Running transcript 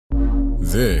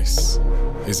This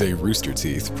is a Rooster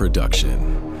Teeth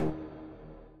production.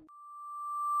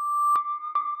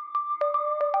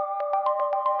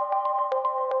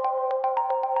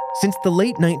 Since the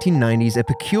late 1990s, a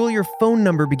peculiar phone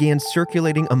number began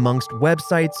circulating amongst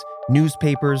websites,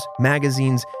 newspapers,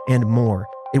 magazines, and more.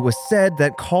 It was said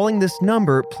that calling this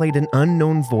number played an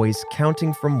unknown voice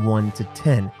counting from 1 to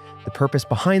 10. The purpose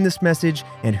behind this message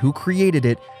and who created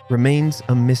it remains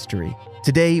a mystery.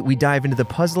 Today, we dive into the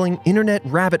puzzling internet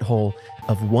rabbit hole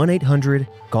of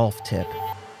 1-800-GOLF-TIP.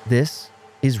 This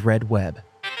is Red Web.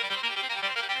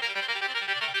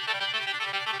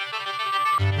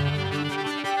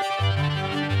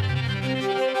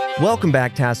 Welcome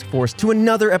back, Task Force, to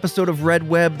another episode of Red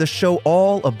Web, the show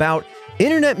all about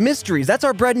internet mysteries. That's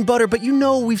our bread and butter, but you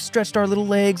know we've stretched our little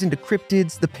legs into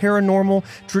cryptids, the paranormal,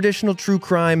 traditional true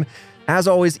crime. As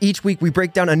always, each week we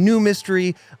break down a new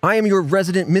mystery. I am your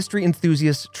resident mystery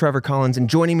enthusiast, Trevor Collins, and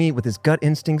joining me with his gut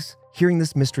instincts, hearing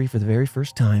this mystery for the very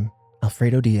first time,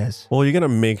 Alfredo Diaz. Well, you got to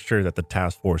make sure that the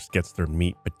task force gets their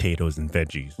meat, potatoes, and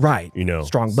veggies. Right. You know,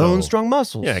 strong bones, strong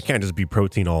muscles. Yeah, it can't just be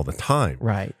protein all the time.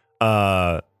 Right.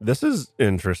 This is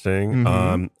interesting.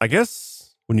 Mm-hmm. I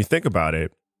guess when you think about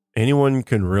it, anyone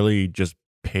can really just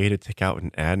pay to take out an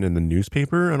ad in the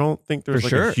newspaper. I don't think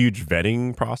there's a huge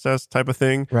vetting process type of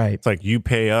thing. Right. It's like you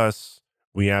pay us,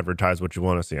 we advertise what you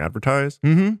want us to advertise.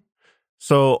 Mm-hmm.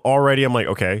 So already I'm like,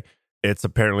 okay, it's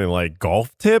apparently like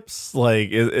golf tips. Like,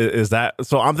 is that?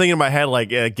 So I'm thinking in my head,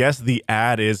 like, I guess the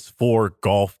ad is for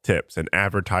golf tips and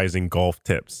advertising golf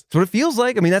tips. That's what it feels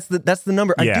like. I mean, that's the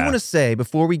number. Yeah. I do want to say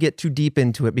before we get too deep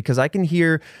into it, because I can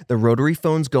hear the rotary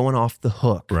phones going off the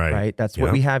hook. Right. That's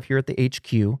what we have here at the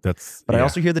HQ. But I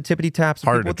also hear the tippity taps of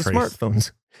harder people with to the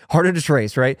smartphones. Harder to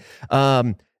trace, right?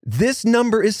 This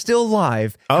number is still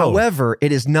live. Oh. However,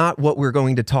 it is not what we're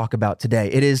going to talk about today.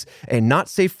 It is a not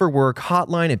safe for work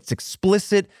hotline. It's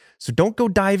explicit. So don't go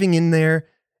diving in there.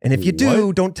 And if you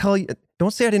do, don't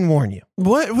say I didn't warn you.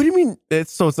 What do you mean?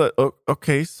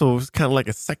 Okay, so it's kind of like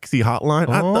a sexy hotline.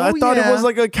 I thought it was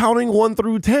like a counting 1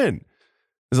 through 10.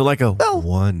 Is it like a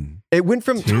 1? It went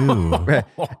from 2,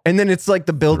 and then it's like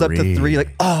the build up to 3.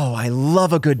 Like, oh, I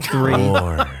love a good 3.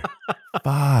 4,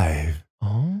 5.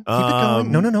 Oh, keep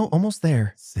it going. No, almost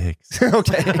there. 6.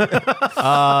 Okay.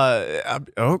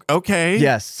 Okay.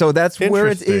 Yes, so that's where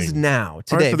it is now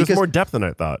today. Right, so there's more depth than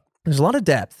I thought. There's a lot of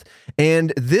depth.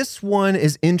 And this one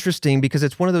is interesting because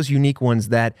it's one of those unique ones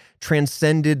that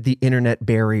transcended the internet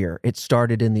barrier. It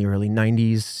started in the early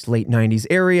 90s, late 90s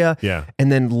area,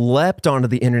 and then leapt onto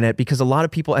the internet because a lot of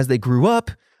people, as they grew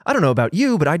up, I don't know about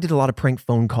you, but I did a lot of prank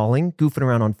phone calling, goofing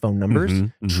around on phone numbers,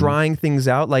 trying things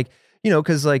out. Like, you know,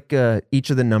 because like each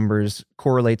of the numbers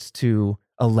correlates to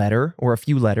a letter or a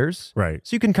few letters. Right.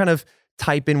 So you can kind of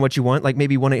type in what you want, like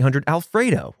maybe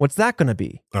 1-800-ALFREDO. What's that going to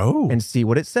be? Oh. And see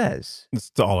what it says. It's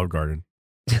the Olive Garden.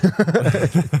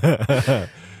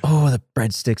 Oh, the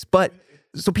breadsticks. But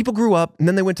so people grew up and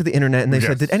then they went to the internet and they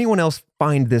said, did anyone else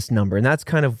find this number? And that's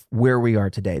kind of where we are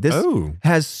today. This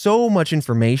has so much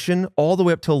information all the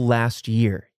way up till last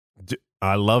year.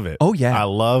 I love it. Oh, yeah. I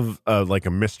love like a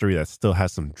mystery that still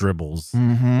has some dribbles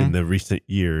in the recent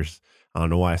years. I don't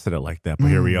know why I said it like that, but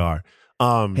here we are.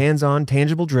 Hands-on,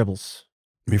 tangible dribbles.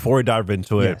 Before we dive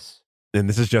into it, and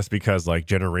this is just because like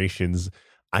generations,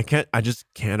 I just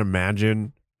can't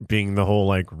imagine being the whole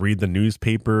like read the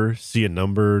newspaper, see a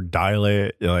number, dial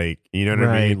it, like, you know what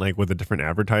I mean? Like with the different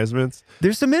advertisements.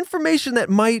 There's some information that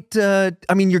might,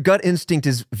 your gut instinct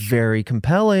is very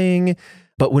compelling.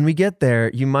 But when we get there,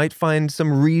 you might find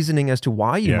some reasoning as to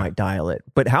why you might dial it.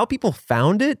 But how people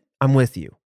found it, I'm with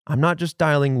you. I'm not just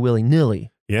dialing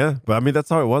willy-nilly. Yeah, but I mean, that's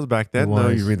how it was back then. No,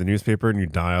 you read the newspaper and you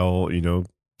dial,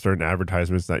 certain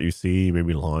advertisements that you see,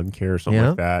 maybe lawn care or something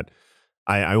like that.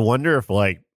 I wonder if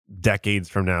like decades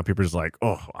from now, people are just like,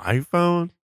 oh,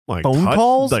 iPhone? Like phone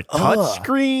calls? Like touch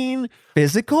screen?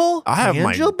 Physical?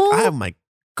 Tangible? I have my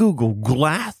Google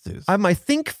glasses. I have my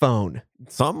Think phone.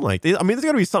 Something like that. I mean, there's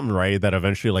got to be something, right, that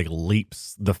eventually like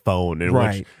leaps the phone, in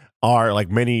which are like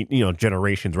many,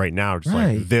 generations right now, just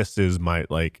like, this is my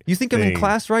like. You think I'm in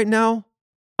class right now?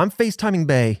 I'm FaceTiming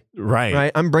Bay.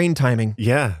 Right. I'm brain timing.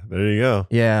 Yeah. There you go.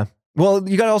 Yeah. Well,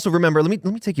 you got to also remember, let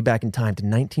me take you back in time to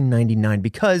 1999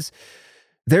 because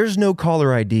there's no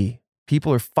caller ID.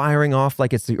 People are firing off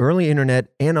like it's the early internet.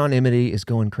 Anonymity is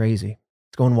going crazy.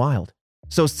 It's going wild.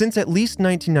 So since at least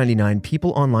 1999,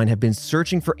 people online have been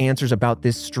searching for answers about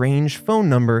this strange phone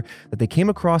number that they came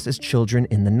across as children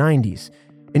in the 90s.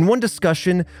 In one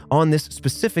discussion on this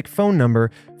specific phone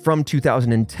number from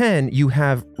 2010, you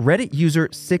have Reddit user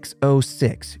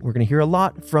 606. We're going to hear a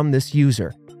lot from this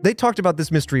user. they talked about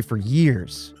this mystery for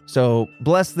years. So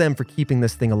bless them for keeping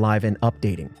this thing alive and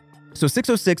updating. So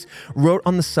 606 wrote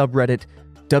on the subreddit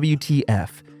WTF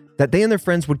that they and their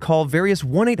friends would call various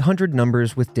 1-800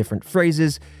 numbers with different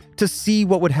phrases to see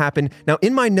what would happen. Now,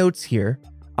 in my notes here,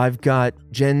 I've got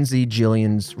Gen Z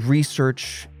Jillian's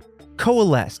research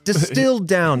coalesced, distilled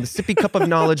down, the sippy cup of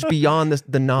knowledge beyond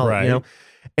the knowledge, Right. you know?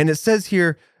 And it says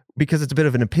here, because it's a bit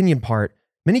of an opinion part,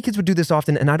 many kids would do this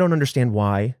often, and I don't understand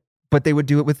why, but they would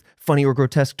do it with funny or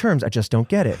grotesque terms. I just don't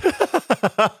get it.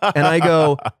 And I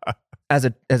go, as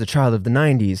a child of the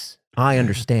 90s, I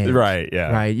understand. Right,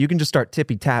 yeah. Right? You can just start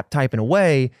tippy-tap typing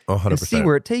away 100%. and see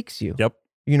where it takes you. Yep.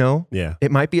 You know? Yeah.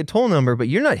 It might be a toll number, but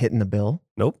you're not hitting the bill.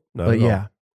 Nope. Not But at all. yeah,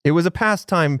 it was a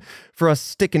pastime for us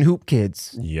stick and hoop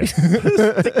kids. Yes.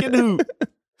 Stick and hoop.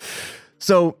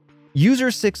 So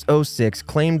user 606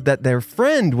 claimed that their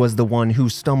friend was the one who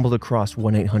stumbled across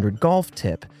 1-800 golf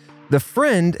tip. The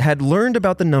friend had learned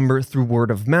about the number through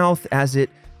word of mouth as it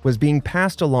was being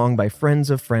passed along by friends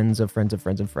of friends of friends of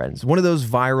friends of friends. One of those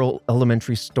viral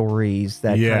elementary stories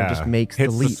that kind of just makes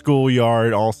hits the the leap.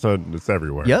 schoolyard, all of a sudden it's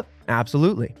everywhere. Yep,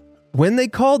 absolutely. When they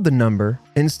called the number,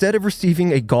 instead of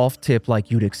receiving a golf tip like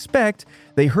you'd expect,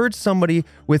 they heard somebody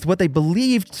with what they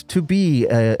believed to be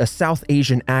a South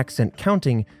Asian accent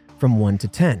counting from 1 to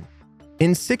 10.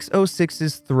 In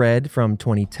 606's thread from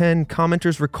 2010,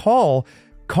 commenters recall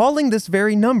calling this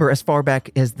very number as far back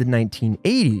as the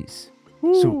 1980s.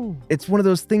 So it's one of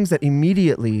those things that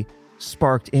immediately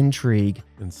sparked intrigue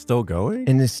And still going?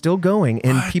 and is still going.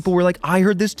 And What? people were like, I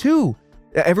heard this too.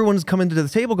 Everyone's coming to the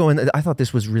table going, I thought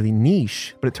this was really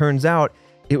niche. But it turns out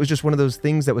it was just one of those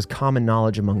things that was common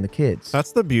knowledge among the kids.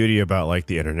 That's the beauty about like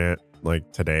the internet,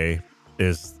 like today,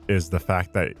 is the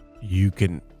fact that you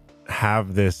can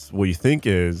have this what you think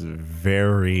is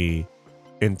very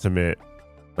intimate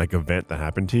like event that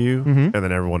happened to you, Mhm. and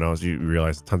then everyone else, you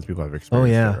realize tons of people have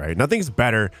experienced yeah. it, right? Nothing's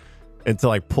better, and to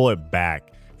like pull it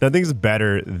back, nothing's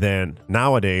better than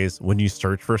nowadays when you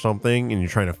search for something and you're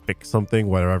trying to fix something,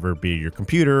 whatever it be your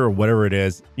computer or whatever it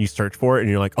is, you search for it and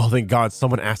you're like, oh, thank God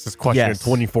someone asked this question Yes. in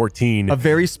 2014. A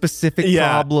very specific Yeah.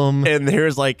 problem. And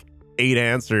here's like 8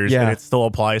 answers, Yeah. and it still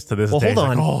applies to this Well, day. hold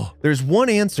It's on. like, oh, There's one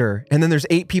answer, and then there's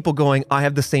 8 people going, I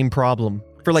have the same problem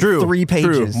for like true, 3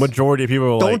 pages. True. Majority of people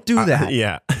are Don't like, do that.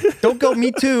 yeah. Don't go,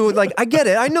 me too. Like, I get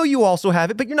it. I know you also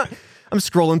have it, but you're not. I'm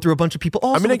scrolling through a bunch of people.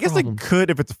 Also, I mean, I with guess problems. they could,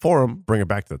 if it's a forum, bring it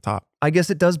back to the top. I guess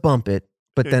it does bump it,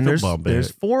 but It then could there's bump there's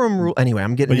it. forum rule. Anyway,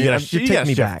 I'm getting But you you're gotta, taking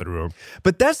me shift back. through 'em.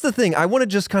 But that's the thing. I want to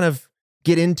just kind of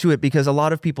get into it because a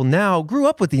lot of people now grew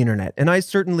up with the internet, and I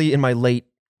certainly in my late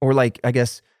or like I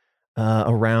guess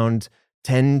around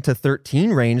 10 to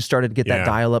 13 range started to get that Yeah.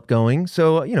 dial-up going.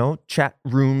 So chat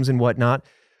rooms and whatnot.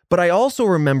 But I also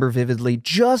remember vividly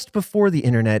just before the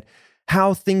internet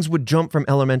how things would jump from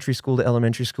elementary school to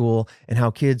elementary school and how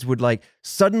kids would like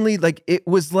suddenly like it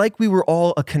was like we were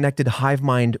all a connected hive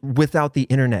mind without the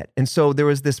internet. And so there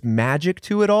was this magic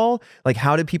to it all. Like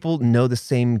how did people know the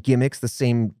same gimmicks, the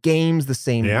same games, the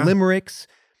same Yeah. limericks?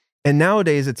 And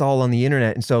nowadays it's all on the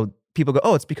internet. And so people go,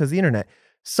 oh, it's because of the internet.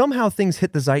 Somehow things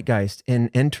hit the zeitgeist and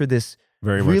enter this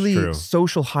Very really much true.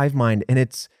 social hive mind. And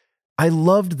I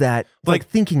loved that, like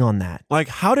thinking on that. Like,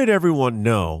 how did everyone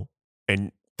know?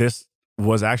 And this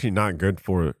was actually not good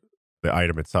for the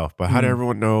item itself, but how did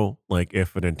everyone know, like,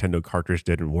 if a Nintendo cartridge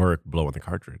didn't work, blow on the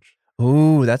cartridge?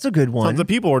 Ooh, that's a good one. Tons of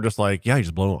people were just like, yeah, you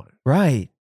just blow on it. Right.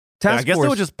 And I Task guess Force. it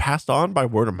was just passed on by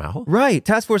word of mouth. Right.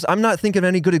 Task Force, I'm not thinking of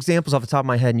any good examples off the top of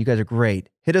my head, and you guys are great.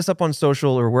 Hit us up on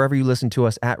social or wherever you listen to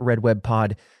us at Red Web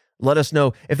Pod. Let us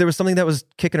know if there was something that was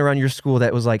kicking around your school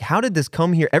that was like, how did this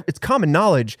come here? It's common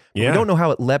knowledge, but Yeah. we don't know how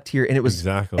it leapt here, and it was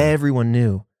Exactly. everyone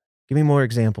knew. Give me more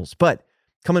examples. But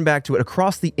coming back to it,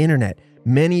 across the internet,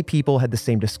 many people had the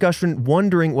same discussion,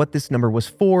 wondering what this number was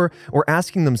for, or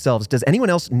asking themselves, does anyone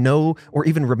else know or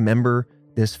even remember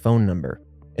this phone number?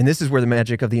 And this is where the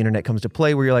magic of the internet comes to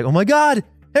play, where you're like, oh my God,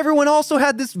 everyone also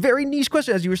had this very niche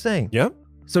question, as you were saying. Yep.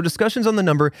 So discussions on the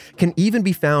number can even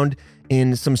be found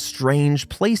in some strange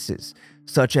places,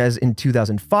 such as in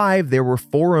 2005, there were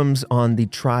forums on the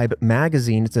Tribe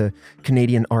magazine. It's a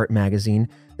Canadian art magazine.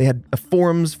 They had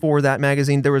forums for that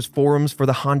magazine. There was forums for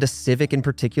the Honda Civic in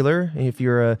particular. If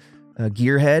you're a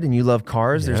gearhead and you love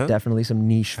cars, Yeah. there's definitely some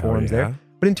niche Hell forums yeah. there.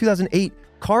 But in 2008,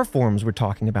 car forums were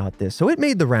talking about this. So it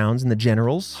made the rounds in the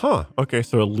generals. Huh. Okay,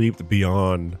 so it leaped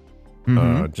beyond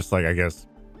Mhm. just like, I guess,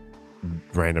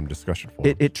 random discussion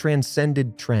forums. It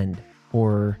transcended trend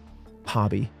or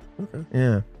hobby. Okay.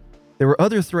 Yeah. There were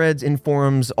other threads in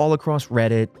forums all across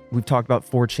Reddit. We've talked about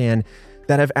 4chan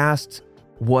that have asked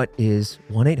what is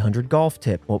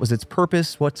 1-800-GOLF-TIP? What was its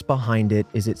purpose? What's behind it?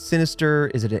 Is it sinister?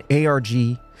 Is it an ARG?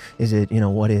 Is it,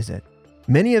 what is it?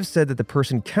 Many have said that the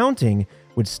person counting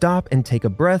would stop and take a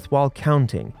breath while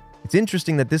counting. It's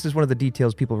interesting that this is one of the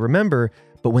details people remember,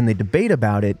 but when they debate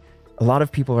about it, a lot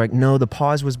of people are like, no, the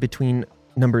pause was between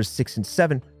numbers 6 and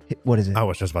 7. What is it? I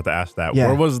was just about to ask that. Yeah.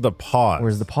 Where was the pause?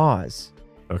 Where's the pause?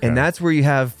 Okay. And that's where you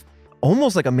have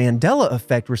almost like a Mandela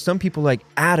effect where some people like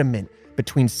adamant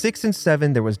between 6 and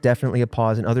 7, there was definitely a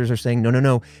pause. And others are saying,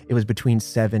 no, it was between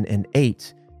 7 and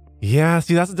 8. Yeah,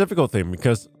 see, that's a difficult thing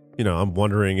because, I'm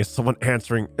wondering, is someone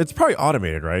answering? It's probably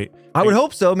automated, right? I would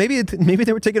hope so. Maybe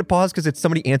they were taking a pause because it's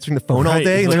somebody answering the phone all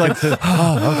day. And they're like,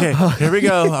 oh, okay, here we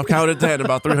go. I've counted 10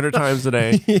 about 300 times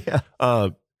today. Yeah.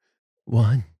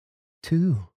 1,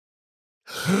 2,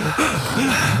 3.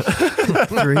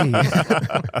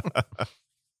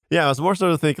 Yeah, I was more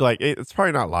so to think like it's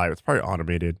probably not live. It's probably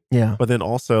automated. Yeah. But then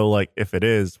also like if it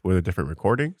is with different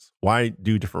recordings, why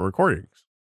do different recordings?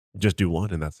 Just do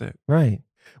one and that's it. Right.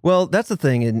 Well, that's the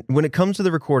thing. And when it comes to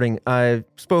the recording, I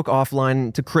spoke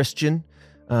offline to Christian,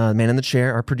 man in the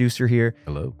chair, our producer here.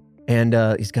 Hello. And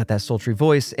he's got that sultry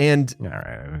voice. And All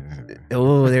right.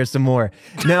 oh, there's some more.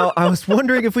 Now, I was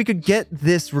wondering if we could get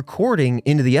this recording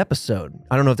into the episode.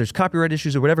 I don't know if there's copyright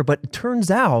issues or whatever, but it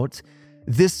turns out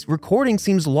this recording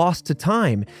seems lost to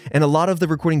time. And a lot of the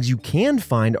recordings you can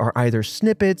find are either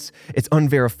snippets, it's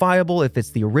unverifiable if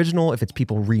it's the original, if it's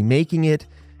people remaking it.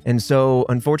 And so,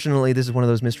 unfortunately, this is one of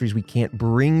those mysteries we can't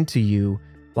bring to you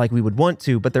like we would want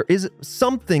to, but there is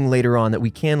something later on that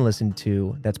we can listen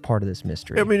to that's part of this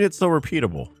mystery. I mean, it's so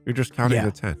repeatable. You're just counting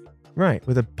to 10. Right,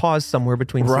 with a pause somewhere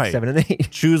between 6, 7, and 8.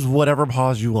 Choose whatever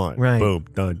pause you want. Right. Boom,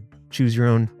 done. Choose your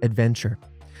own adventure.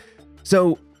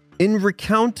 So, in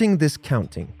recounting this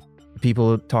counting,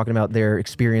 people talking about their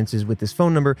experiences with this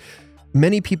phone number,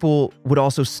 many people would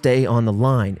also stay on the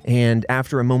line. And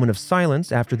after a moment of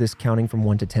silence, after this counting from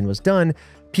 1 to 10 was done,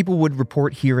 people would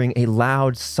report hearing a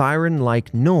loud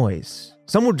siren-like noise.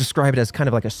 Some would describe it as kind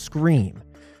of like a scream.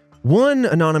 One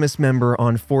anonymous member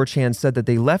on 4chan said that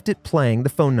they left it playing, the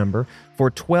phone number, for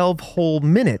 12 whole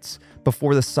minutes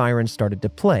before the siren started to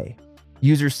play.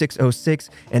 User 606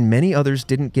 and many others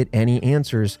didn't get any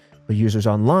answers, but users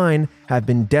online have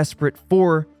been desperate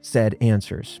for said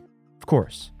answers. Of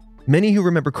course, many who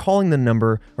remember calling the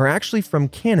number are actually from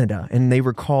Canada, and they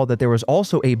recall that there was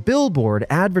also a billboard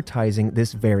advertising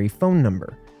this very phone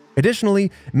number.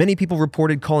 Additionally, many people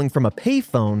reported calling from a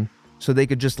payphone so they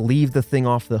could just leave the thing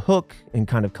off the hook and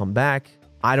kind of come back.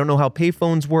 I don't know how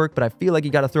payphones work, but I feel like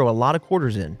you got to throw a lot of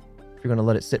quarters in if you're going to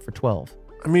let it sit for 12.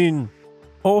 I mean,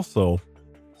 also,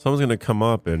 someone's going to come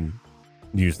up and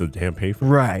use the damn payphone.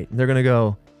 Right. They're going to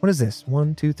go, what is this?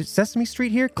 1, 2, 3, Sesame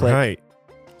Street here? Click. Right.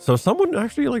 So someone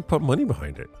actually like put money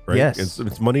behind it, right? Yes.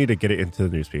 It's money to get it into the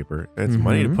newspaper. And it's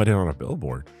money to put it on a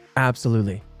billboard.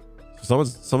 Absolutely. So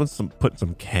someone's putting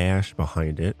some cash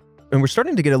behind it. And we're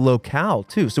starting to get a locale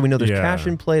too. So we know there's Yeah. cash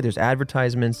in play, there's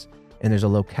advertisements, and there's a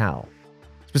locale.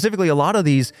 Specifically, a lot of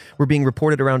these were being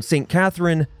reported around St.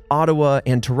 Catherine, Ottawa,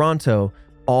 and Toronto.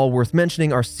 All worth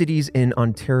mentioning are cities in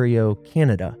Ontario,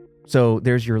 Canada. So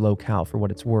there's your locale for what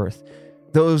it's worth.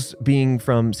 Those being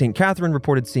from St. Catherine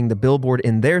reported seeing the billboard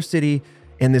in their city,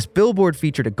 and this billboard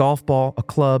featured a golf ball, a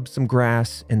club, some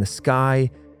grass, and the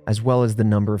sky, as well as the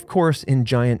number, of course, in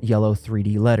giant yellow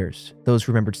 3D letters. Those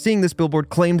who remembered seeing this billboard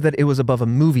claimed that it was above a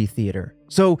movie theater.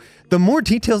 So the more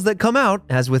details that come out,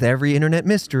 as with every internet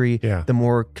mystery, the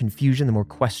more confusion, the more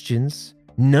questions.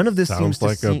 None of this seems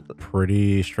to Sounds like a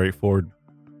pretty straightforward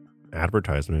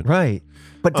advertisement. Right.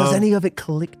 But does any of it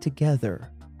click together?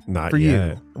 Not for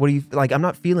yet. you? What do you like? I'm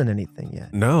not feeling anything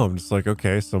yet. No, I'm just like,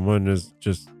 okay, someone is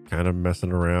just kind of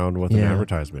messing around with an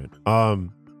advertisement.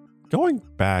 Going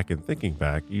back and thinking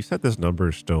back, you said this number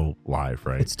is still live,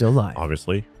 right? It's still live.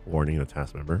 Obviously, warning the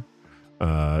task member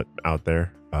out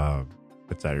there.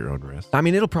 It's at your own risk. I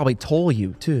mean, it'll probably toll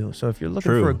you too. So if you're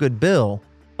looking for a good bill,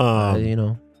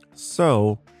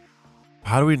 So,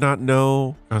 how do we not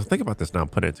know? I was thinking about this now, I'm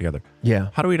putting it together. Yeah.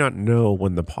 How do we not know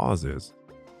when the pause is?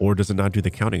 Or does it not do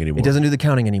the counting anymore? It doesn't do the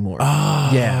counting anymore.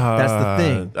 Yeah, that's the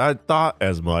thing. I thought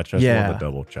as much. I just wanted to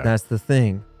double check. That's the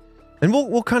thing. And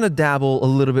we'll kind of dabble a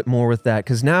little bit more with that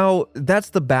because now that's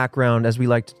the background as we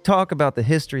like to talk about the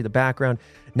history, the background.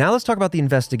 Now let's talk about the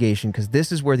investigation because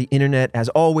this is where the internet, as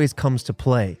always, comes to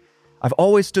play. I've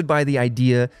always stood by the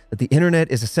idea that the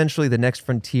internet is essentially the next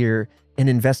frontier in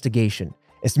investigation.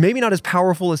 It's maybe not as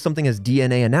powerful as something as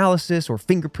DNA analysis or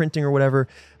fingerprinting or whatever,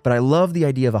 but I love the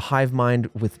idea of a hive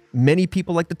mind with many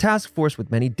people like the task force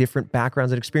with many different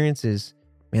backgrounds and experiences.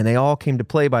 Man, they all came to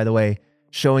play, by the way,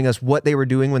 showing us what they were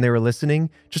doing when they were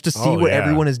listening, just to see what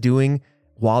everyone is doing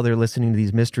while they're listening to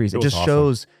these mysteries. It just awesome.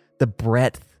 shows the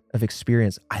breadth of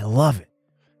experience. I love it.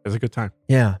 It's a good time.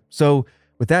 Yeah. So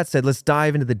with that said, let's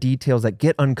dive into the details that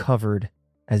get uncovered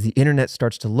as the internet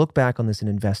starts to look back on this and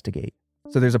investigate.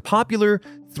 So there's a popular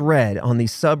thread on the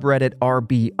subreddit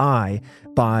RBI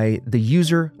by the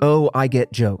user Oh I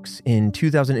Get Jokes in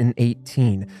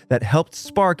 2018 that helped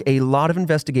spark a lot of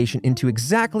investigation into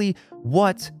exactly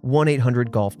what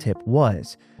 1-800-GOLF-TIP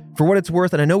was. For what it's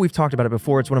worth, and I know we've talked about it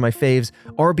before, it's one of my faves,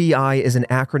 RBI is an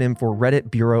acronym for Reddit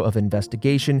Bureau of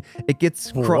Investigation. It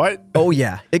gets What? Oh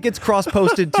yeah, it gets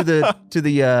cross-posted to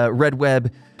the Red Web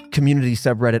community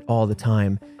subreddit all the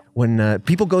time. When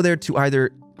people go there to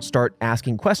either start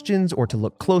asking questions or to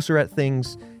look closer at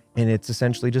things, and it's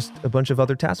essentially just a bunch of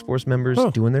other task force members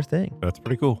doing their thing. That's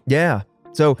pretty cool. Yeah.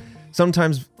 So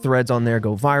sometimes threads on there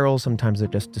go viral, sometimes they're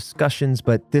just discussions,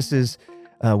 but this is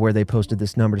where they posted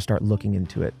this number to start looking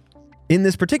into it. In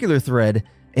this particular thread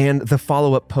and the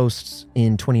follow-up posts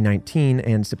in 2019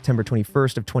 and September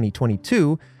 21st of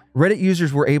 2022, Reddit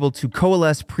users were able to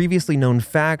coalesce previously known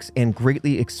facts and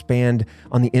greatly expand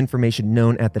on the information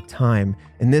known at the time,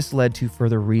 and this led to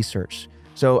further research.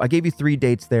 So I gave you 3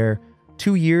 dates there,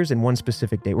 2 years and 1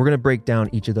 specific date. We're going to break down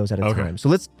each of those at a time. So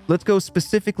let's go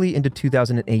specifically into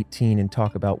 2018 and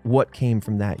talk about what came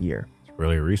from that year. It's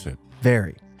really recent.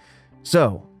 Very.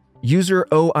 So user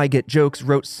Oh I Get Jokes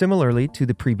wrote similarly to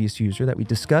the previous user that we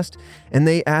discussed, and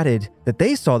they added that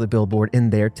they saw the billboard in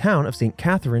their town of St.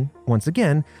 Catherine, once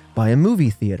again, by a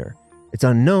movie theater. It's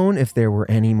unknown if there were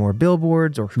any more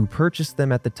billboards or who purchased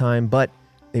them at the time, but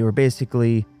they were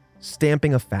basically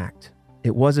stamping a fact.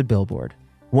 It was a billboard.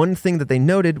 One thing that they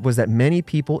noted was that many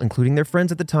people, including their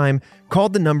friends at the time,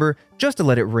 called the number just to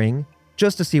let it ring,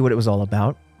 just to see what it was all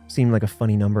about. Seemed like a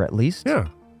funny number at least. Yeah.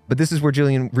 But this is where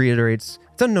Jillian reiterates,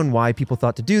 it's unknown why people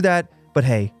thought to do that, but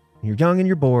hey, when you're young and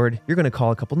you're bored, you're going to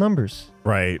call a couple numbers.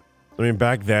 Right. I mean,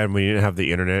 back then we didn't have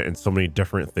the internet and so many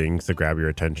different things to grab your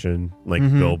attention, like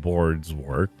billboards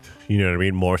worked, you know what I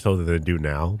mean? More so than they do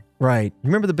now. Right. You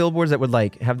remember the billboards that would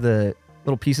like have the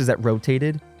little pieces that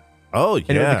rotated? Oh, yeah.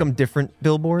 And it would become different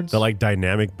billboards? The like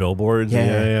dynamic billboards.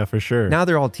 Yeah, for sure. Now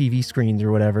they're all TV screens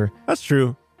or whatever. That's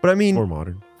true. But I mean, more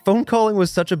modern. Phone calling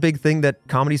was such a big thing that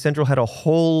Comedy Central had a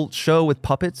whole show with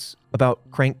puppets about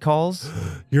crank calls.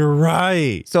 You're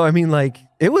right. So, I mean, like,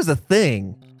 it was a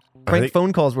thing. Prank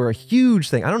phone calls were a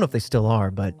huge thing. I don't know if they still are,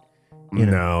 but, you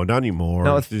know. No, not anymore.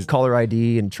 No, it's caller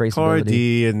ID and traceability. Caller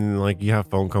ID and, like, you have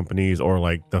phone companies or,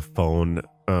 like, the phone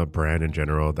brand in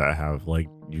general that have, like,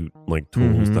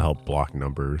 tools to help block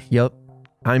numbers. Yep.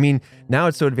 I mean, now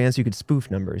it's so advanced you could spoof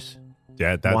numbers.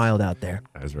 Yeah, that's wild out there.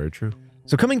 That is very true.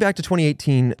 So coming back to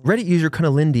 2018, Reddit user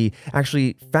Cunnalindi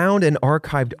actually found an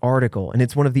archived article, and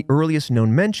it's one of the earliest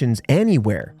known mentions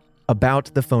anywhere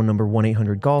about the phone number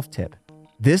 1-800-GOLF-TIP.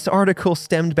 This article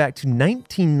stemmed back to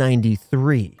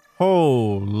 1993.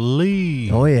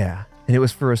 Holy. Oh yeah. And it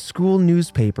was for a school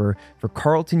newspaper for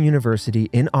Carleton University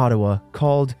in Ottawa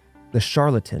called The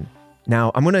Charlatan.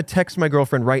 Now, I'm going to text my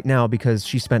girlfriend right now because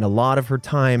she spent a lot of her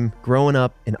time growing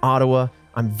up in Ottawa.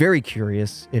 I'm very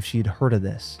curious if she'd heard of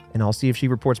this, and I'll see if she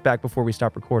reports back before we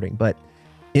stop recording. But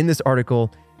in this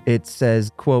article, it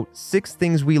says, quote, 6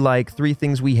 things we like, 3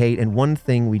 things we hate, and 1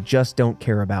 thing we just don't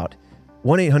care about.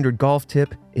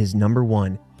 1-800-GOLF-TIP is number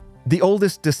 1. The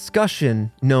oldest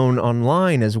discussion known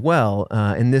online as well,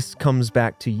 and this comes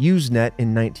back to Usenet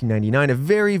in 1999, a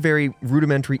very, very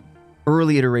rudimentary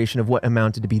early iteration of what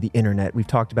amounted to be the internet. We've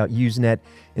talked about Usenet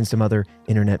and some other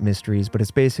internet mysteries, but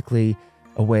it's basically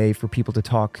a way for people to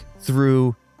talk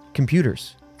through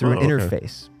computers, through an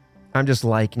interface. I'm just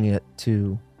likening it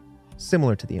to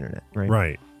similar to the internet, right?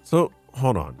 Right. So,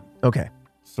 hold on. Okay.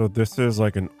 So this is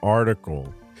like an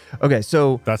article. Okay,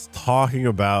 so that's talking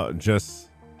about just,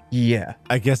 yeah,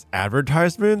 I guess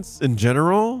advertisements in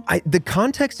general. The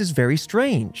context is very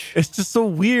strange. It's just so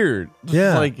weird.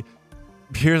 Yeah. Like,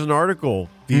 here's an article.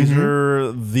 These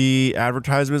are the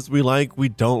advertisements we like, we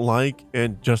don't like,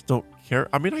 and just don't care.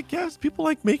 I mean, I guess people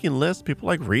like making lists. People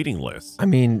like reading lists. I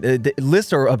mean, the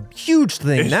lists are a huge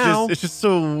thing now. It's just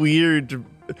so weird.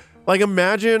 Like,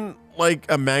 imagine like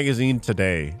a magazine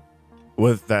today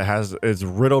is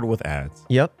riddled with ads.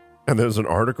 Yep. And there's an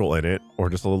article in it, or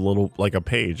just a little, like a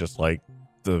page, just like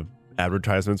the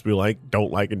advertisements we like,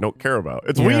 don't like, and don't care about.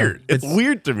 It's weird. It's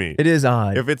weird to me. It is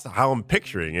odd. If it's how I'm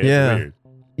picturing it, yeah. It's weird.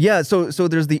 Yeah, so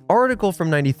there's the article from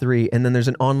 93, and then there's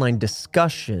an online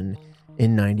discussion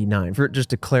in 99, for just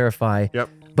to clarify. Yep.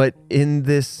 But in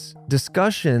this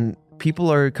discussion,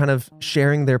 people are kind of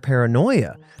sharing their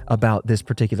paranoia about this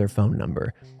particular phone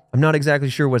number. I'm not exactly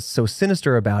sure what's so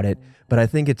sinister about it, but I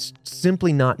think it's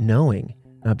simply not knowing,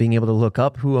 not being able to look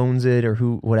up who owns it or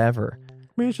who, whatever.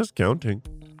 mean, it's just counting.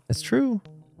 That's true.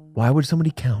 Why would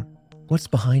somebody count? What's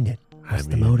behind it? What's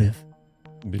the motive?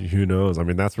 Who knows? I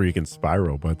mean, that's where you can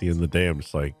spiral. But at the end of the day, I'm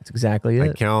just like, that's exactly it.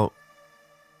 I count.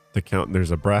 The count.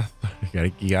 There's a breath.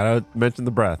 You gotta mention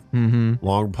the breath. Mm-hmm.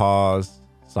 Long pause.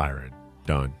 Siren.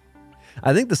 Done.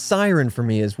 I think the siren for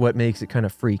me is what makes it kind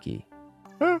of freaky.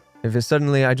 If it's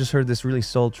suddenly I just heard this really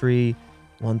sultry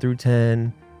 1 through 10,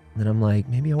 and then I'm like,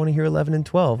 maybe I want to hear 11 and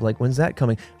 12. Like, when's that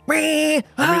coming? You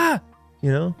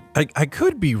know? I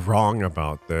could be wrong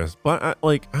about this, but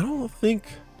I don't think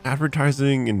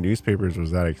advertising in newspapers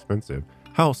was that expensive.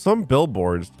 How some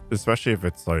billboards, especially if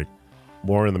it's like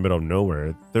more in the middle of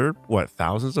nowhere, they're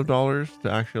thousands of dollars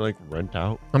to actually like rent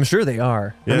out. I'm sure they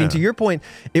are. Yeah. I mean, to your point,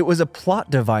 it was a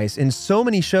plot device in so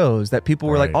many shows that people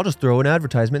were like, I'll just throw an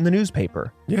advertisement in the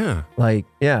newspaper. Yeah. Like,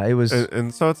 yeah, it was.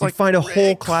 And so it's like, find a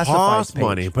whole classified page.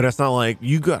 Money, but it's not like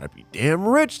you gotta be damn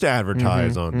rich to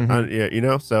advertise on. Yeah, you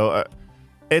know. So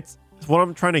it's what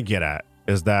I'm trying to get at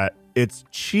is that it's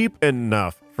cheap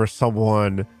enough for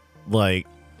someone like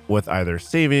with either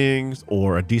savings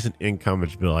or a decent income to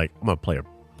just be like, I'm gonna play a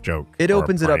joke. It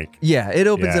opens it up. Yeah, it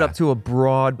opens it up to a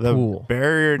broad the pool.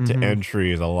 Barrier to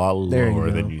entry is a lot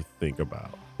lower than you think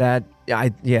about.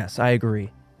 Yes, I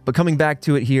agree. But coming back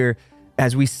to it here,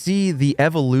 as we see the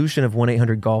evolution of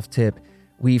 1-800-GOLF-TIP,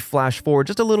 we flash forward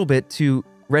just a little bit to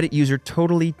Reddit user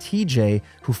Totally TJ,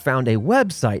 who found a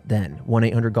website then,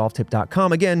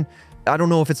 1-800-GOLFTIP.com. Again, I don't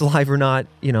know if it's live or not,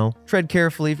 tread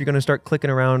carefully if you're going to start clicking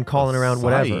around, calling around,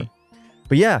 whatever.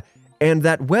 But yeah, and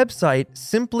that website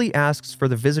simply asks for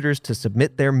the visitors to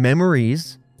submit their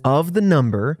memories of the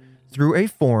number through a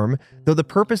form, though the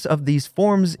purpose of these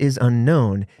forms is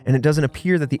unknown, and it doesn't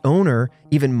appear that the owner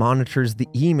even monitors the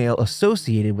email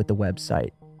associated with the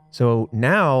website. So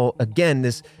now, again,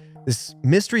 this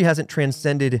mystery hasn't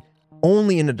transcended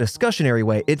only in a discussionary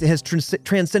way. It has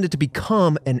transcended to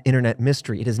become an internet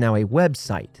mystery. It is now a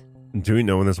website. Do we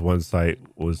know when this website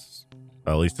was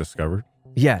at least discovered?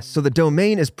 Yes. So the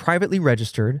domain is privately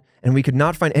registered, and we could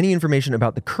not find any information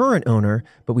about the current owner,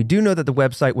 but we do know that the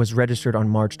website was registered on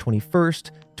March 21st,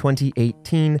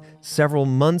 2018, several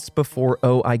months before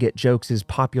Oh I Get Jokes'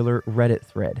 popular Reddit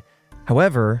thread.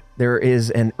 However, there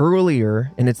is an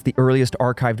earlier, and it's the earliest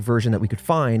archived version that we could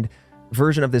find,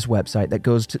 version of this website that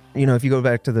goes to, if you go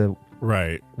back to the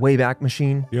Wayback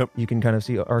Machine, you can kind of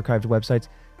see archived websites.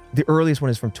 The earliest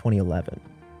one is from 2011.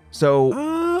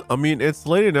 So, I mean, it's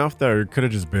late enough that it could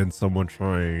have just been someone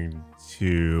trying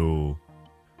to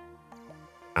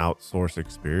outsource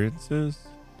experiences.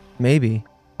 Maybe.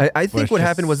 I think what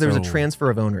happened was there was a transfer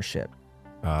of ownership.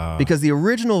 Because the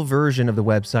original version of the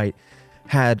website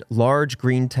had large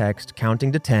green text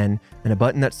counting to 10 and a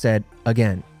button that said,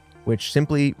 again, which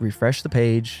simply refreshed the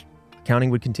page, counting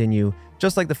would continue,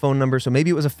 just like the phone number. So maybe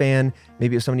it was a fan,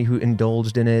 maybe it was somebody who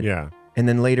indulged in it. Yeah. And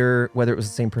then later, whether it was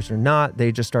the same person or not,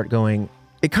 they just start going.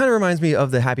 It kind of reminds me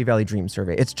of the Happy Valley Dream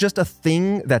Survey. It's just a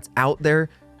thing that's out there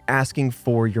asking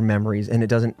for your memories, and it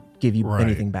doesn't give you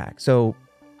anything back. So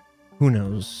who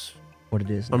knows what it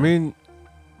is now. I mean,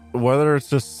 whether it's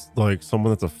just like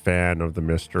someone that's a fan of the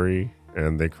mystery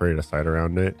and they create a site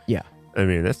around it. Yeah. I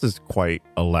mean, this is quite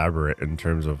elaborate in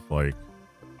terms of like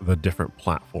the different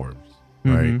platforms,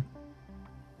 right?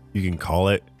 You can call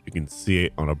it, you can see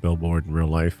it on a billboard in real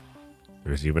life.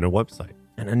 There's even a website.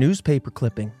 And a newspaper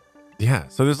clipping. Yeah.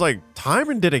 So there's like time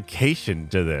and dedication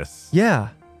to this. Yeah.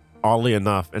 Oddly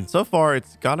enough. And so far,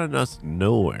 it's gotten us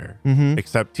nowhere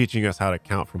except teaching us how to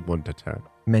count from 1 to 10.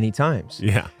 Many times.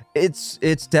 Yeah. It's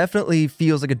definitely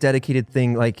feels like a dedicated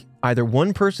thing. Like either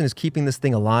one person is keeping this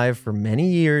thing alive for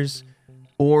many years,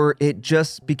 or it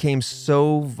just became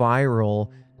so viral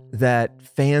that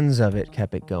fans of it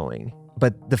kept it going.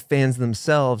 But the fans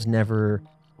themselves never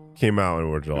came out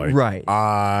and were like,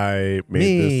 I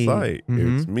made this site.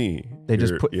 It's me. They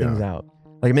just put things out.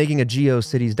 Like making a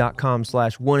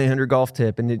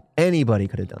geocities.com/1-800-GOLF-TIP, and anybody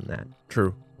could have done that.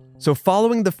 True. So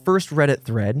following the first Reddit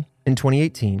thread in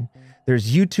 2018,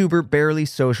 there's YouTuber Barely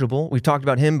Sociable. We've talked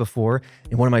about him before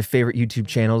in one of my favorite YouTube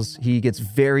channels. He gets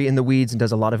very in the weeds and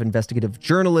does a lot of investigative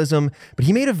journalism, but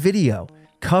he made a video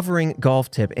covering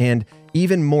GOLF-TIP, and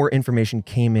even more information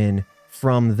came in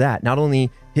from that. Not only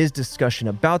his discussion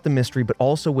about the mystery, but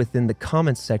also within the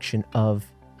comments section of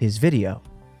his video.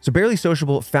 So Barely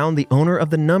Sociable found the owner of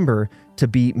the number to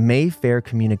be Mayfair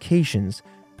Communications,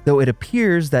 though it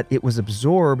appears that it was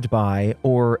absorbed by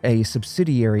or a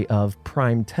subsidiary of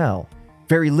PrimeTel.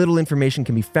 Very little information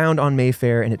can be found on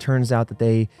Mayfair, and it turns out that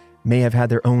they may have had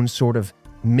their own sort of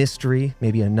mystery,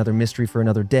 maybe another mystery for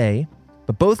another day.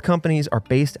 But both companies are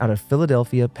based out of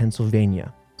Philadelphia,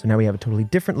 Pennsylvania. So now we have a totally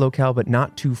different locale, but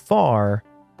not too far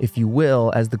if you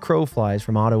will, as the crow flies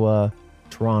from Ottawa,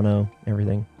 Toronto,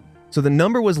 everything. So the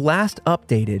number was last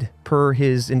updated per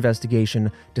his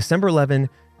investigation December 11,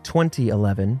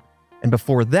 2011. And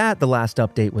before that, the last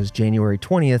update was January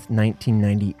 20th,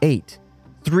 1998,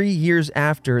 3 years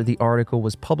after the article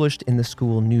was published in the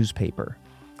school newspaper.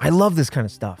 I love this kind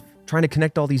of stuff, trying to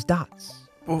connect all these dots.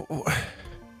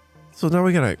 So now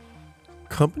we got a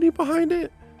company behind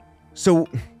it? So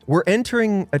we're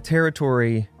entering a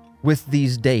territory with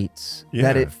these dates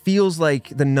that it feels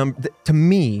like the number to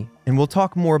me, and we'll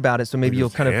talk more about it. So maybe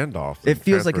you'll kind of handoff. It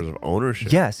feels like of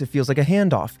ownership. Yes, it feels like a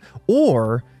handoff,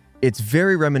 or it's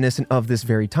very reminiscent of this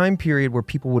very time period where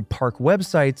people would park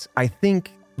websites. I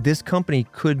think this company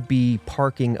could be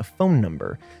parking a phone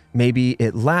number. Maybe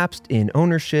it lapsed in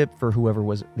ownership for whoever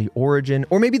was the origin,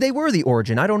 or maybe they were the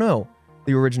origin. I don't know,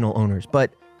 the original owners,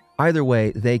 but either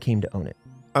way, they came to own it.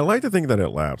 I like to think that it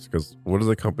lapsed because what is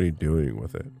the company doing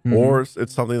with it? Mm-hmm. Or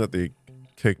it's something that they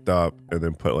kicked up and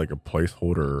then put like a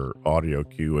placeholder audio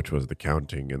cue, which was the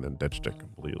counting, and then ditched it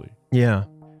completely. Yeah.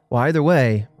 Well, either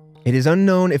way, it is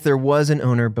unknown if there was an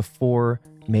owner before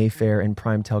Mayfair and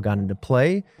Primetel got into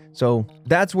play. So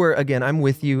that's where, again, I'm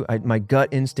with you. My gut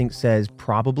instinct says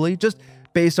probably, just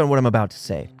based on what I'm about to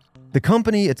say. The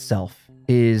company itself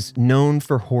is known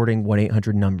for hoarding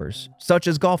 1-800 numbers, such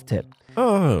as Golf Tip.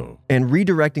 Oh. And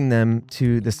redirecting them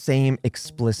to the same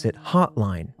explicit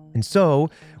hotline. And so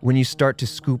when you start to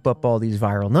scoop up all these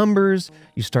viral numbers,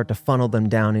 you start to funnel them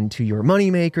down into your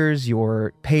moneymakers,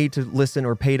 your pay to listen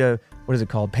or pay to, what is it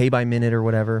called? Pay by minute or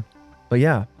whatever. But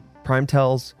yeah,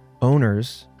 Primetel's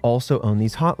owners also own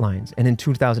these hotlines. And in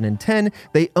 2010,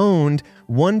 they owned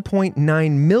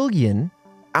 1.9 million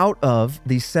out of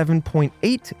the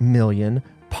 7.8 million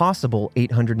possible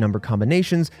 800 number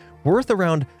combinations, worth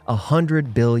around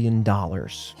 $100 billion.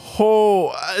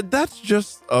 Oh, that's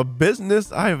just a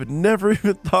business I have never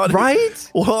even thought of.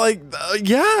 Right? Well, like,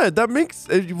 yeah, that makes,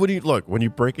 when you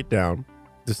break it down,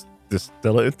 just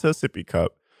distill it into a sippy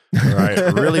cup,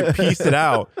 right? Really piece it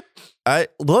out.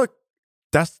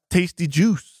 That's tasty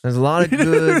juice. There's a lot of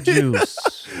good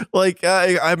juice. Like,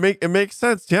 it makes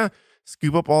sense. Yeah.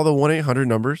 Scoop up all the 1-800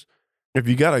 numbers. If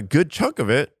you got a good chunk of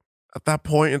it, at that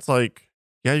point, it's like,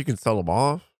 yeah, you can sell them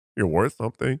off. You're worth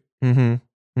something.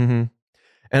 Mm-hmm. Mm-hmm.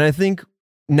 And I think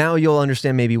now you'll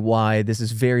understand maybe why this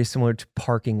is very similar to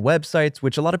parking websites,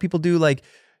 which a lot of people do, like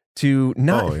to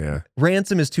not,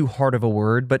 ransom is too hard of a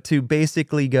word, but to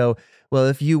basically go, well,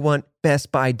 if you want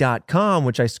bestbuy.com,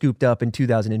 which I scooped up in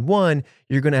 2001,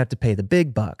 you're going to have to pay the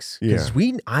big bucks because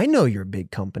I know you're a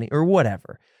big company or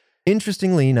whatever.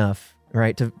 Interestingly enough,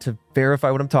 right, to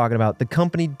verify what I'm talking about, the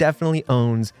company definitely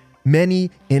owns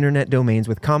many internet domains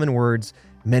with common words,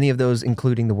 many of those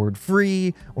including the word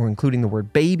free or including the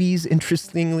word babies,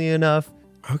 interestingly enough.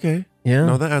 Okay. Yeah.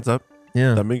 No, that adds up.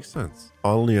 Yeah. That makes sense.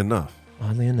 Oddly enough.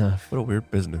 What a weird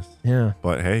business. Yeah.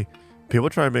 But hey, people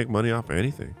try to make money off of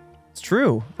anything. It's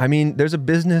true. I mean, there's a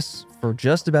business for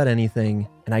just about anything,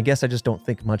 and I guess I just don't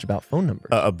think much about phone numbers.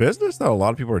 A business that a lot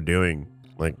of people are doing,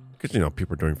 like, because,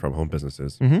 people are doing from home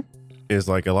businesses, is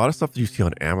like a lot of stuff that you see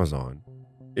on Amazon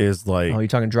is like... Oh, you're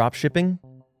talking drop shipping?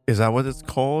 Is that what it's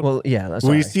called? Well, yeah. That's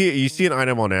when you see an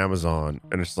item on Amazon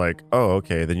and it's like, oh,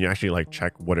 okay. Then you actually like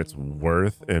check what it's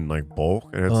worth in like bulk,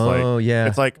 and it's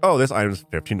it's like, oh, this item's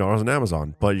 $15 on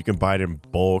Amazon, but you can buy it in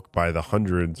bulk by the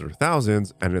hundreds or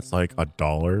thousands, and it's like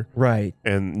 $1. Right.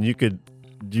 And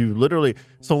you literally.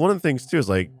 So one of the things too is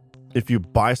like, if you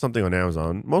buy something on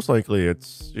Amazon, most likely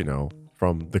it's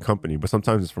from the company, but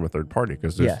sometimes it's from a third party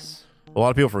because a lot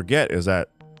of people forget is that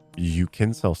you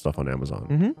can sell stuff on Amazon.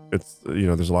 Mm-hmm. It's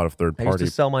there's a lot of third party. I used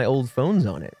to sell my old phones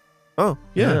on it. Oh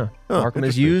yeah. Mark them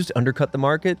as used, undercut the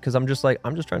market because I'm just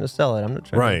trying to sell it. I'm not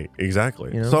trying. Right,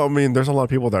 exactly. So I mean, there's a lot of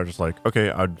people that are just like, okay,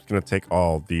 I'm gonna take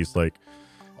all these like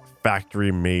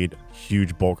factory made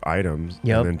huge bulk items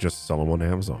and then just sell them on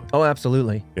Amazon. Oh,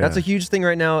 absolutely. Yeah. That's a huge thing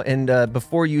right now. And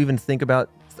before you even think about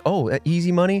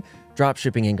easy money, drop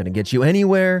shipping ain't gonna get you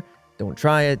anywhere. Don't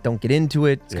try it. Don't get into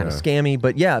it. It's kind of scammy.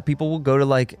 But yeah, people will go to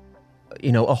like,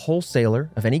 a wholesaler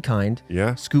of any kind.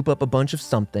 Yeah. Scoop up a bunch of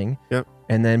something. Yep.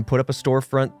 And then put up a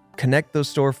storefront, connect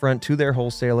those storefront to their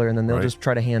wholesaler, and then they'll just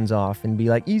try to hands off and be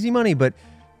like, easy money, but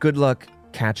good luck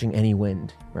catching any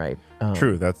wind, right?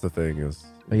 True. That's the thing is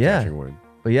catching wind.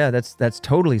 But yeah, that's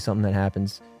totally something that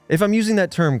happens. If I'm using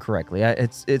that term correctly,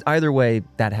 it's either way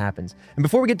that happens. And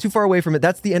before we get too far away from it,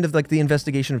 that's the end of like the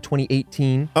investigation of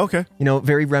 2018. Okay.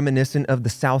 Very reminiscent of the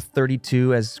South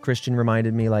 32, as Christian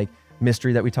reminded me, like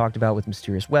mystery that we talked about with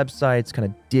mysterious websites, kind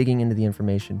of digging into the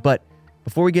information. But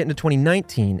Before we get into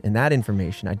 2019 and that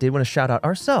information, I did want to shout out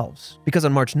ourselves because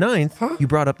on March 9th, you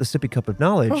brought up the Sippy Cup of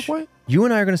Knowledge. What? You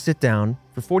and I are going to sit down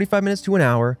for 45 minutes to an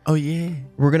hour. Oh, yeah.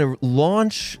 We're going to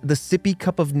launch the Sippy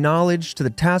Cup of Knowledge to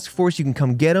the task force. You can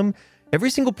come get them.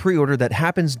 Every single pre-order that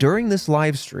happens during this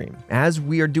live stream, as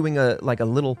we are doing a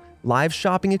little live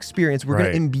shopping experience, we're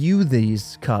going to imbue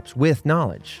these cups with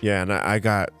knowledge. Yeah, and I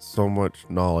got so much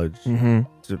knowledge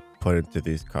to put into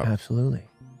these cups. Absolutely.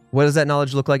 What does that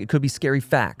knowledge look like? It could be scary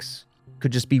facts. It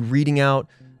could just be reading out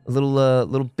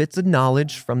little bits of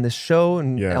knowledge from this show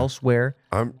and elsewhere.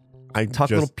 I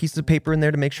Tuck little pieces of paper in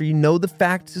there to make sure you know the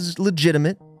fact is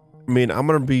legitimate. I mean, I'm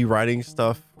going to be writing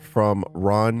stuff from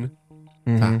Ron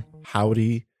to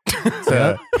Howdy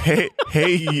to hey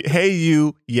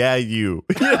you, yeah you.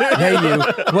 Hey you.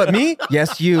 What, me?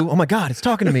 Yes, you. Oh my God, it's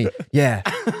talking to me. Yeah,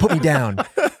 put me down.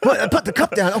 Put the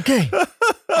cup down. Okay.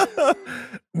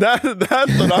 That's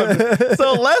what I'm.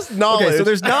 So less knowledge. Okay, so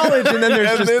there's knowledge, and then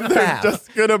there's there's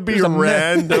just gonna be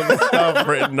random stuff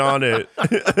written on it.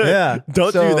 Yeah,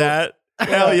 don't do that.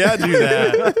 Hell yeah, do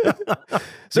that.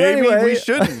 So maybe anyway, we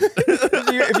shouldn't.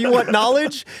 If you want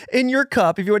knowledge in your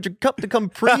cup, if you want your cup to come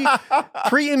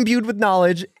pre-imbued with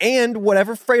knowledge and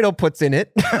whatever Fredo puts in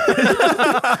it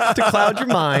to cloud your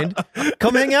mind,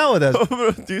 come hang out with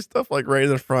us. Do stuff like right in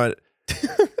the front.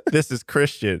 This is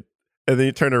Christian. And then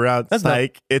you turn around,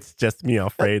 it's just me,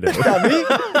 Alfredo. Not me.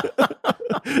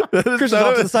 Christian's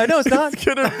off to the side. No, it's not. It's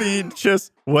going to be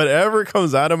just whatever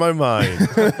comes out of my mind.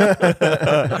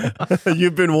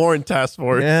 You've been warned, Task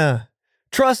Force. Yeah.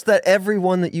 Trust that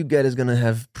everyone that you get is going to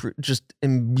have just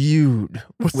imbued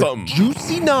with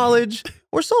juicy knowledge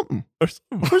or something.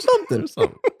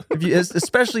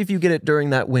 Especially if you get it during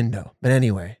that window. But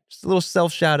anyway, just a little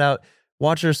self shout out.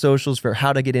 Watch our socials for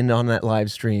how to get in on that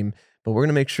live stream. But we're going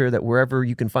to make sure that wherever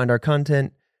you can find our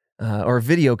content or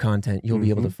video content, you'll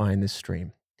be able to find this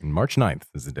stream. And March 9th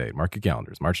is the date. Mark your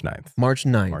calendars. March 9th. March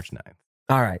 9th.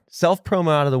 All right.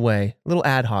 Self-promo out of the way. A little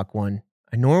ad hoc one.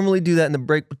 I normally do that in the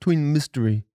break between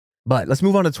mystery. But let's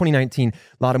move on to 2019. A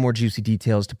lot of more juicy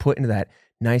details to put into that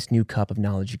nice new cup of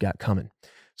knowledge you got coming.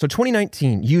 So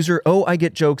 2019, user I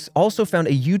Get Jokes also found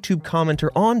a YouTube commenter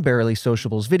on Barely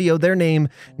Sociable's video, their name,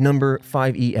 number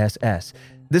 5ESS.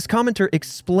 This commenter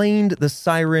explained the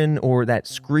siren or that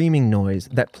screaming noise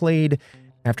that played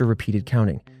after repeated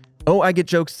counting. I Get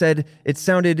Jokes said it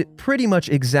sounded pretty much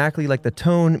exactly like the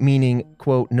tone, meaning,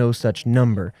 quote, no such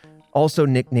number, also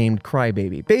nicknamed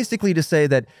Crybaby. Basically to say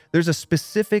that there's a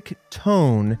specific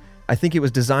tone, I think it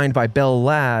was designed by Bell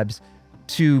Labs,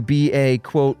 to be a,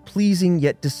 quote, pleasing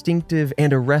yet distinctive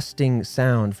and arresting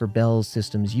sound for Bell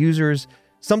Systems users,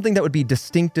 something that would be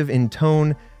distinctive in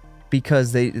tone,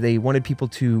 because they wanted people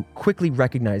to quickly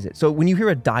recognize it. So when you hear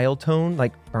a dial tone,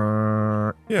 like, you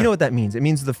know what that means. It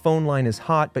means the phone line is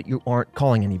hot, but you aren't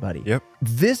calling anybody. Yep.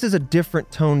 This is a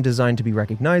different tone designed to be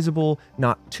recognizable,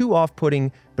 not too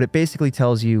off-putting, but it basically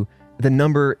tells you the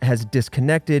number has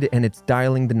disconnected and it's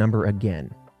dialing the number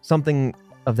again. Something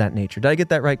of that nature. Did I get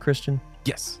that right, Christian?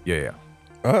 Yes. Yeah.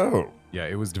 Oh. Yeah,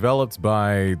 it was developed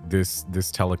by this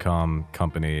telecom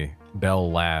company, Bell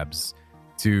Labs,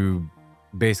 to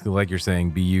basically, like you're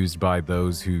saying, be used by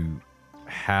those who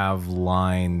have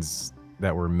lines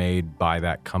that were made by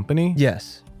that company.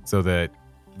 Yes. So that,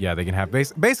 they can have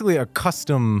basically a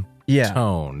custom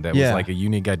tone that was like a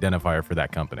unique identifier for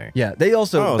that company. Yeah, they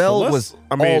also, Bell was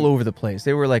all over the place.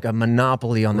 They were like a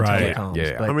monopoly on the telecoms.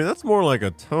 Yeah. But, I mean, that's more like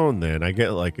a tone then. I get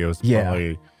like it was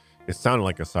probably, it sounded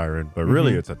like a siren, but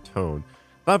really it's a tone.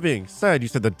 That being said, you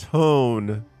said the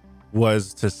tone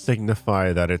was to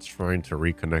signify that it's trying to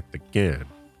reconnect again.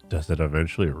 Does it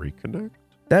eventually reconnect?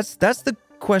 That's the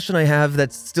question I have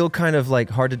that's still kind of like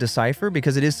hard to decipher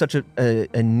because it is such a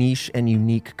niche and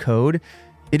unique code.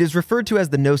 It is referred to as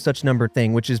the no such number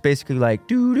thing, which is basically like,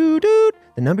 the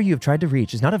number you have tried to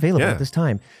reach is not available at this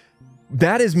time.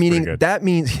 That is meaning, that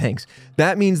means, thanks.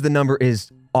 That means the number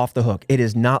is off the hook. It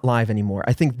is not live anymore.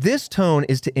 I think this tone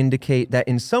is to indicate that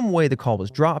in some way the call was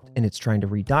dropped and it's trying to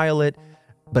redial it,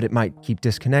 but it might keep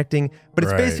disconnecting. But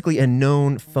it's basically a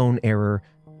known phone error,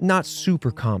 not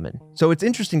super common. So it's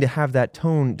interesting to have that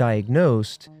tone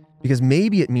diagnosed because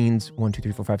maybe it means 1, 2,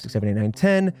 3, 4, 5, 6, 7, 8, 9,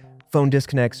 10. Phone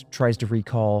disconnects, tries to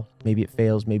recall. Maybe it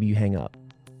fails. Maybe you hang up.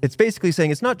 It's basically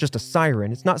saying it's not just a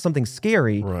siren. It's not something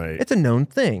scary. Right. It's a known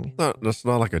thing. It's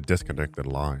not like a disconnected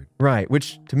line. Right.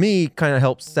 Which to me kind of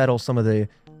helps settle some of the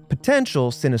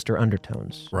potential sinister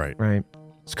undertones. Right. Right.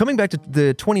 So coming back to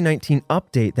the 2019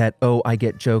 update that I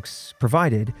Get Jokes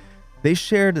provided, they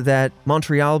shared that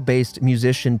Montreal-based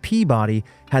musician Peabody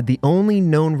had the only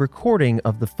known recording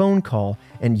of the phone call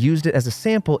and used it as a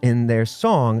sample in their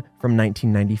song from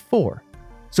 1994.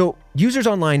 So users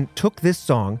online took this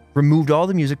song, removed all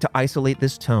the music to isolate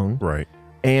this tone, Right.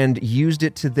 and used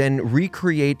it to then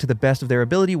recreate to the best of their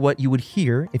ability what you would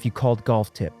hear if you called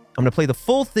Golf Tip. I'm going to play the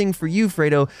full thing for you,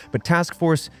 Fredo, but Task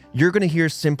Force, you're going to hear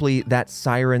simply that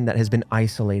siren that has been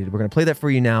isolated. We're going to play that for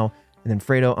you now, and then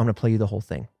Fredo, I'm going to play you the whole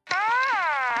thing.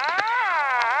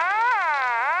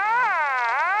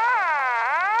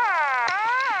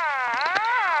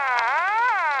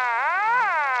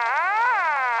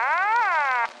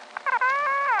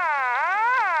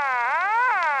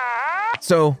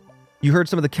 So you heard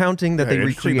some of the counting that they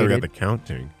Interesting recreated, They got the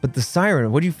counting. but the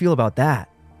siren, what do you feel about that?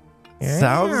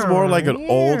 Sounds more like an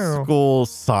old school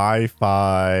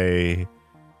sci-fi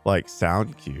like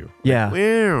sound cue. Yeah.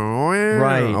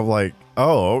 Right. I'm like,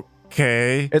 oh,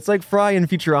 okay. It's like Fry in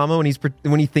Futurama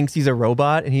when he thinks he's a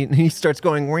robot and he starts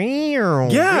going,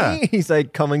 Yeah. He's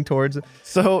like coming towards.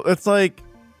 So it's like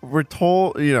we're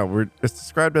told, it's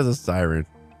described as a siren,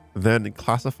 then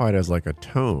classified as like a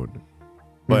tone.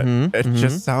 But it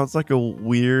just sounds like a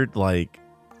weird, like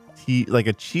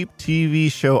a cheap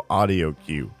TV show audio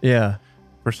cue. Yeah.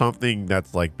 For something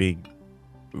that's like being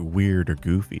weird or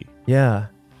goofy. Yeah.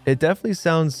 It definitely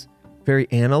sounds very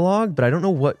analog, but I don't know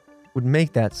what would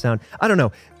make that sound. I don't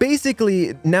know.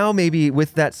 Basically, now maybe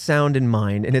with that sound in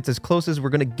mind, and it's as close as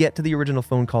we're going to get to the original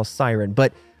phone call siren,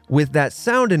 but with that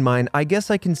sound in mind, I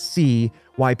guess I can see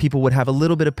why people would have a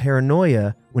little bit of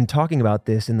paranoia when talking about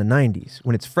this in the 90s.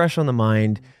 When it's fresh on the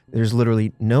mind, there's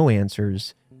literally no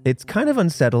answers. It's kind of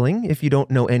unsettling if you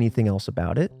don't know anything else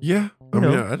about it. Yeah.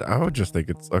 I would just think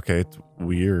it's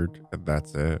weird, and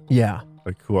that's it. Yeah.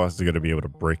 Like, who else is going to be able to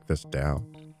break this down?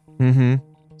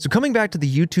 So coming back to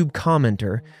the YouTube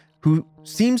commenter, who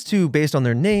seems to, based on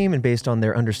their name and based on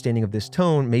their understanding of this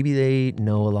tone, maybe they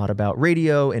know a lot about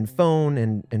radio and phone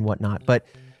and whatnot, but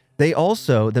they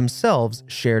also themselves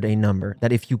shared a number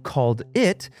that if you called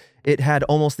it had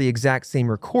almost the exact same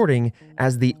recording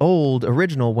as the old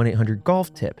original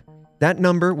 1-800-GOLF tip. That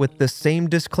number, with the same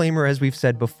disclaimer as we've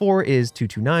said before, is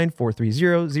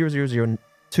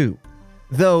 229-430-0002.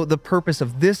 Though the purpose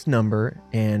of this number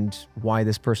and why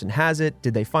this person has it,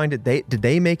 did they find it? Did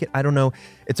they make it? I don't know.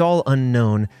 It's all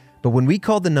unknown. But when we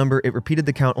called the number, it repeated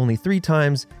the count only 3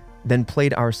 times, then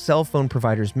played our cell phone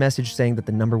provider's message saying that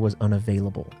the number was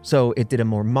unavailable. So it did a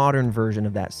more modern version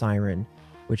of that siren,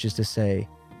 which is to say,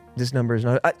 this number is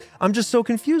not... I'm just so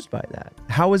confused by that.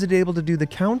 How is it able to do the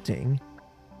counting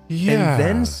and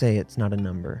then say it's not a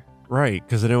number? Right,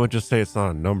 because then it would just say it's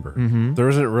not a number. There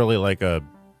isn't really like a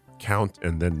count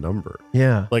and then number.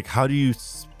 Yeah. Like, how do you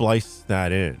splice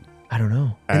that in? I don't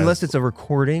know. Unless it's a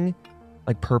recording,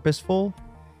 like purposeful,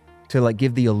 to like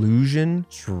give the illusion.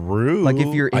 True. Like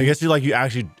if you're I guess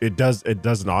it does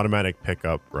an automatic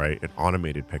pickup, right? An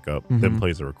automated pickup, then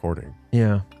plays a recording.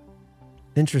 Yeah.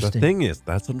 Interesting. The thing is,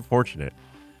 that's unfortunate,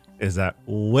 is that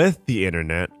with the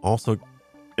internet also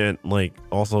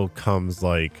comes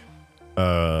like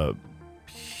a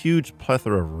huge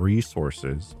plethora of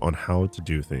resources on how to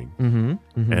do things.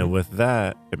 And with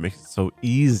that, it makes it so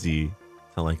easy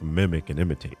to like mimic and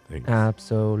imitate things.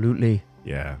 Absolutely.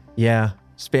 Yeah. Yeah.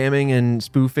 Spamming and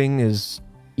spoofing is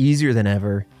easier than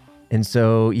ever. And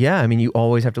so, yeah, I mean, you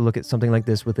always have to look at something like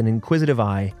this with an inquisitive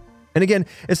eye. And again,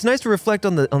 it's nice to reflect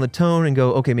on the tone and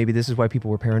go, okay, maybe this is why people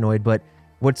were paranoid. But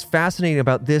what's fascinating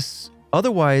about this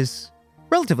otherwise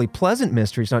relatively pleasant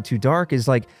mystery, it's not too dark, is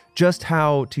like just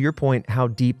how, to your point, how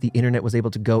deep the internet was able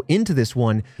to go into this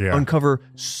one, uncover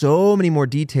so many more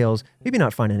details, maybe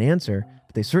not find an answer,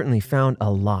 but they certainly found a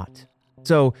lot.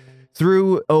 So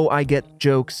through Oh I Get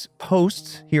Jokes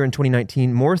posts here in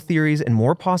 2019, more theories and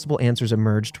more possible answers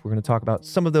emerged. We're going to talk about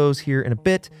some of those here in a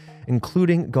bit,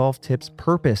 including Golf Tip's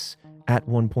purpose at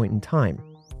one point in time.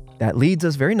 That leads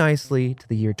us very nicely to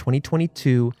the year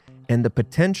 2022 and the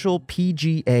potential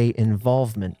PGA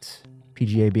involvement.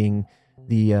 PGA being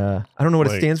the, I don't know what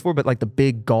it stands for, but like the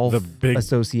big golf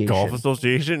association. Golf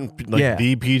association? Like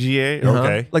the PGA?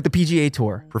 Okay. Like the PGA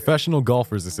Tour. Professional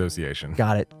Golfers Association.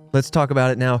 Got it. Let's talk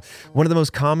about it now. One of the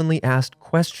most commonly asked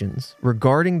questions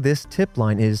regarding this tip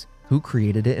line is, who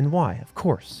created it and why? Of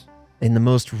course. In the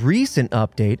most recent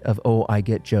update of Oh I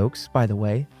Get Jokes, by the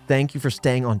way, thank you for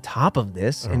staying on top of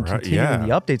this and continuing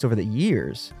the updates over the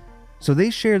years. So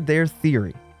they shared their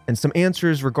theory and some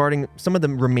answers regarding some of the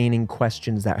remaining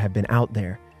questions that have been out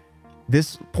there.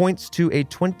 This points to a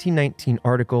 2019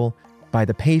 article by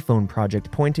the Payphone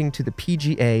Project pointing to the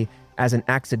PGA as an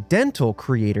accidental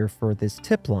creator for this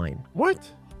tip line.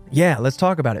 What? Yeah, let's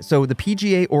talk about it. So the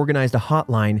PGA organized a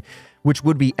hotline which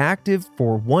would be active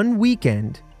for one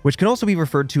weekend which can also be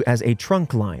referred to as a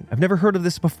trunk line. I've never heard of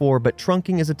this before, but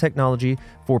trunking is a technology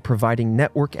for providing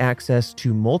network access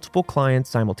to multiple clients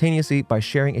simultaneously by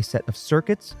sharing a set of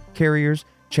circuits, carriers,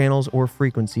 channels, or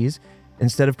frequencies,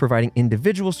 instead of providing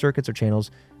individual circuits or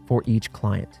channels for each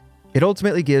client. It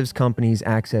ultimately gives companies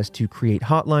access to create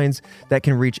hotlines that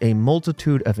can reach a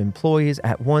multitude of employees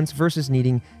at once versus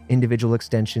needing individual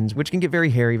extensions, which can get very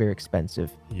hairy, very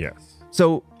expensive. Yes.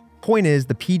 So, point is,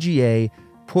 the PGA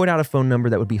put out a phone number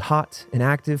that would be hot and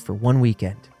active for one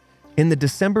weekend. In the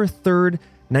December 3rd,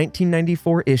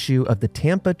 1994 issue of the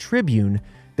Tampa Tribune,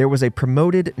 there was a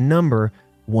promoted number,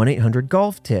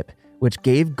 1-800-GOLF-TIP, which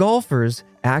gave golfers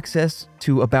access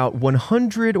to about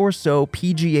 100 or so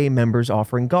PGA members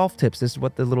offering golf tips. This is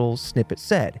what the little snippet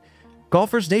said.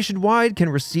 Golfers nationwide can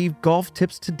receive golf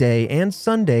tips today and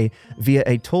Sunday via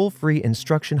a toll-free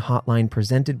instruction hotline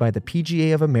presented by the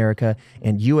PGA of America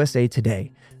and USA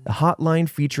Today. The hotline,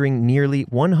 featuring nearly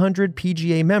 100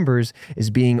 PGA members, is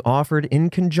being offered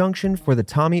in conjunction for the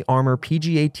Tommy Armour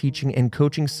PGA Teaching and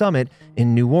Coaching Summit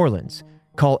in New Orleans.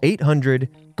 Call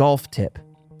 800-GOLF-TIP.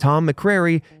 Tom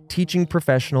McCrary, teaching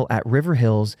professional at River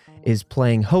Hills, is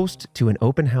playing host to an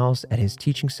open house at his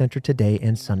teaching center today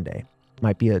and Sunday.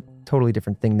 Might be a totally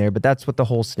different thing there, but that's what the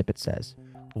whole snippet says.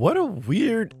 What a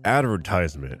weird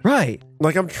advertisement. Right.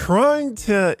 Like, I'm trying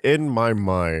to, in my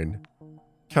mind,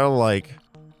 kind of like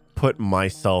put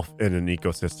myself in an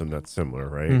ecosystem that's similar,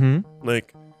 right? Mm-hmm.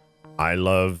 Like, I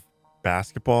love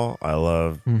basketball. I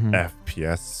love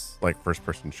FPS, like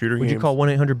first-person shooter Would games. you call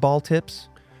 1-800-BALL-TIPS?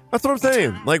 That's what I'm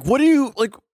saying. Like, what do you,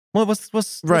 like, Well,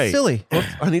 what's right. silly?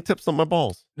 I need tips on my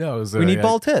balls. No, it was, We need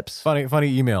ball tips. Funny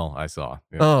email I saw.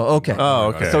 Yeah. Oh, okay.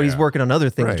 Oh, okay. So he's working on other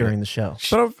things Right. during the show.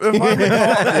 So if I'm to call,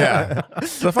 yeah.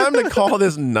 So if I'm to call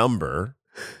this number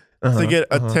to get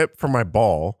a tip for my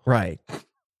ball, Right.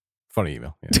 Funny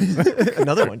email. Yeah.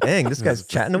 Another one. Dang, this guy's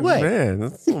chatting away. Man,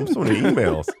 that's so many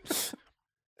emails.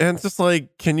 And it's just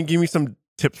like, can you give me some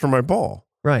tips for my ball?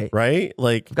 Right. Right?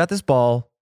 Like, I've got this ball.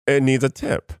 it needs a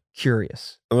tip.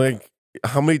 Curious. Like,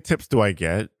 how many tips do I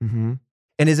get? Mm-hmm.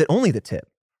 And is it only the tip?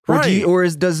 Or Right.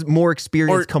 does more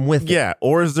experience come with it? Yeah.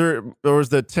 Or is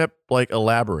the tip like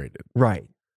elaborated? Right.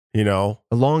 You know?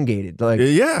 Elongated. Like,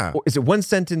 Yeah. is it one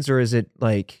sentence or is it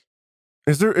like,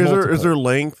 Is there multiple.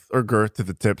 length or girth to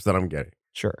the tips that I'm getting?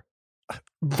 sure.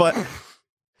 But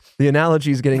The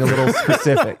analogy is getting a little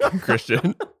specific.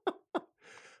 Christian.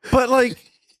 But like,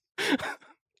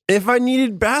 if I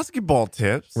needed basketball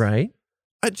tips, Right.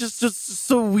 I just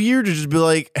so weird to just be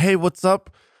like, hey, what's up?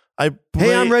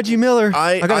 Hey, I'm Reggie Miller.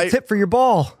 I got a tip for your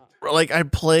ball. Like, I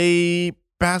play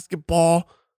basketball.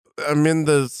 I'm in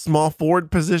the small forward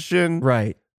position.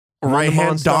 Right. Right Run the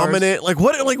hand Monstars. dominant. Like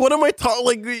what am I talking?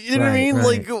 Like, you know what I Right, mean?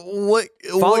 right. Like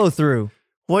Follow through.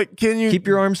 what can you Keep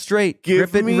your arms straight. give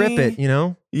Grip it and rip me- it, you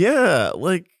know? Yeah,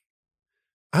 like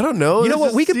I don't know. You know It what?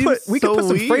 just We could put seems some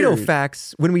so Fredo weird.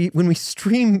 facts when we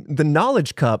stream the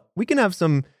Knowledge Cup. We can have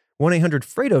some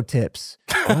 1-800-FREDO tips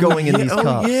going in these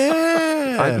cups.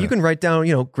 Yeah. You can write down,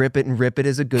 grip it and rip it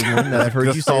is a good one that I've heard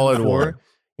Good you say solid before.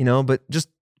 one. But just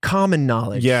common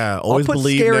knowledge. Yeah, always put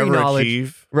believe, scary never knowledge.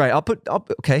 achieve. Right. I'll put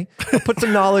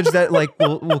some knowledge that like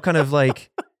will kind of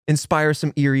like inspire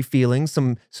some eerie feelings,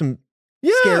 some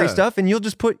Yeah. scary stuff, and you'll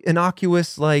just put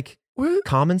innocuous like What?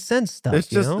 common sense stuff. It's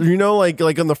just you know? like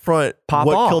on the front, Pop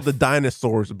what off. killed the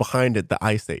dinosaurs? Behind it, the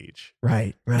Ice Age.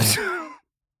 Right.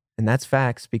 And that's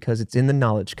facts because it's in the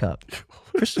Knowledge Cup.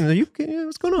 Christian,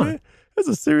 what's going on? That's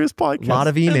a serious podcast. A lot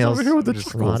of It's emails. over here with the Just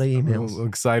a chuckles. lot of I'm emails.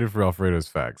 excited for Alfredo's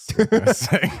facts.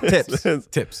 Tips.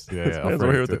 Tips. Yeah, This yeah. man's over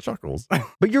Alfredo here with the tips. chuckles.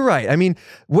 But you're right. I mean,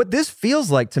 what this feels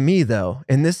like to me, though,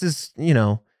 and this is,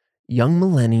 young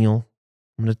millennial.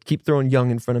 I'm going to keep throwing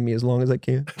young in front of me as long as I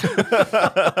can.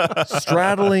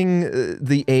 Straddling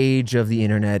the age of the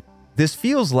internet, this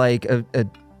feels like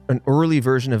an early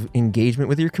version of engagement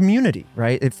with your community,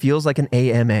 right? It feels like an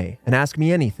AMA, an Ask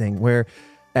Me Anything, where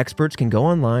experts can go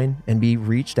online and be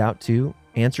reached out to,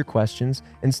 answer questions.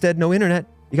 Instead, no internet,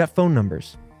 you got phone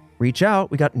numbers. Reach out,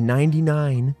 we got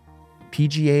 99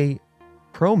 PGA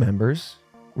Pro members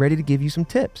ready to give you some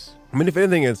tips. I mean, if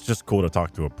anything, it's just cool to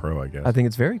talk to a pro, I guess. I think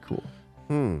it's very cool.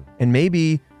 Hmm. And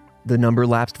maybe the number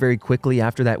lapsed very quickly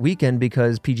after that weekend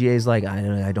because PGA is like,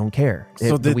 I don't care.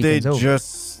 So The did they weekend's over.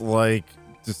 just like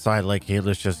decide like, hey,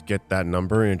 let's just get that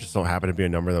number, and it just so happened to be a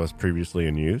number that was previously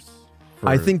in use?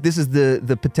 I think this is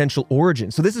the potential origin.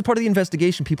 So this is part of the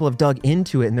investigation. People have dug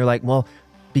into it and they're like, well,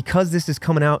 because this is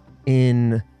coming out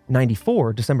in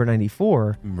December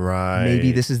 94, right.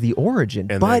 maybe this is the origin.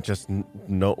 And but they just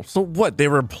no. So what? They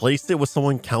replaced it with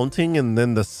someone counting, and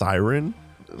then the siren.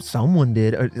 someone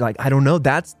did. Or, like, I don't know.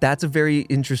 That's a very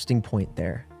interesting point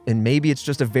there. and maybe it's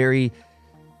just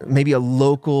maybe a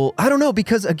local, I don't know,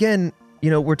 because again,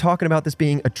 we're talking about this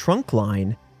being a trunk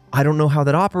line. I don't know how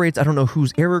that operates. I don't know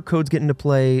whose error codes get into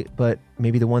play, but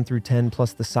maybe the 1 through 10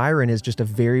 plus the siren is just a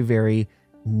very, very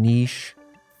niche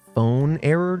phone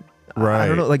error. Right. I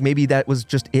don't know. Like maybe that was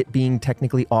just it being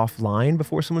technically offline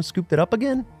before someone scooped it up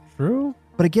again. True.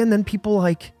 But again, then people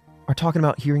are talking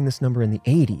about hearing this number in the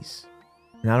 80s.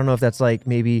 And I don't know if that's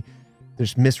maybe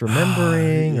there's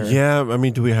misremembering. Or, yeah. I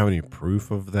mean, do we have any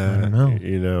proof of that? I don't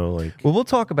know. Well, we'll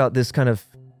talk about this kind of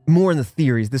more in the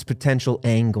theories, this potential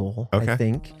angle, okay. I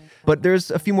think. But there's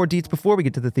a few more deets before we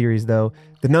get to the theories, though.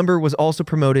 The number was also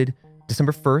promoted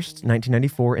December 1st,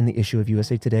 1994, in the issue of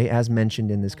USA Today, as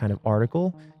mentioned in this kind of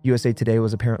article. USA Today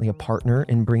was apparently a partner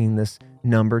in bringing this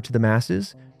number to the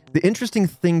masses. The interesting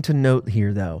thing to note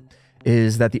here, though,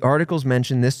 is that the articles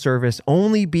mention this service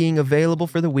only being available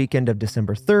for the weekend of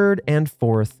December 3rd and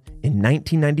 4th in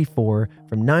 1994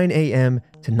 from 9 a.m.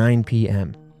 to 9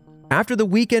 p.m. After the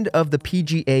weekend of the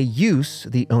PGA use,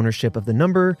 the ownership of the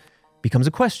number becomes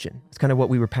a question. It's kind of what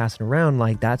we were passing around,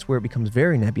 that's where it becomes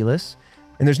very nebulous.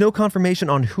 And there's no confirmation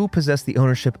on who possessed the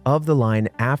ownership of the line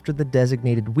after the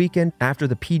designated weekend after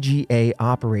the PGA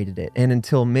operated it. And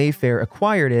until Mayfair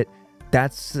acquired it,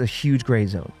 that's a huge gray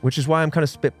zone, which is why I'm kind of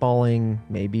spitballing.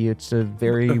 Maybe it's a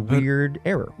very weird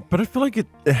error. But I feel like it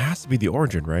has to be the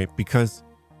origin, right? Because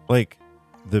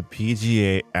the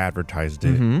PGA advertised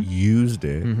it, used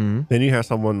it. Mm-hmm. Then you have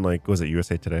someone was it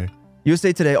USA Today?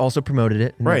 USA Today also promoted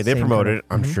it. Right, they promoted it.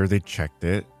 I'm sure they checked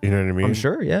it. You know what I mean? I'm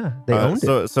sure, yeah. They owned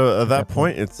it. So at that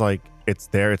point, it's it's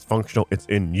there, it's functional, it's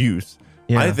in use.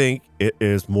 Yeah. I think it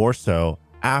is more so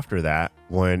after that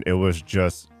when it was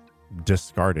just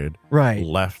discarded, right,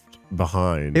 left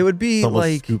behind. It would be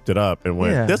someone scooped it up and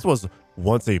went, this was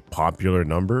once a popular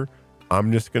number.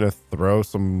 I'm just going to throw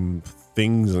some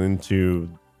things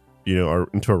into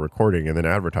a recording and then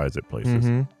advertise it places.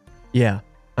 Mm-hmm. Yeah.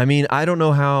 I mean, I don't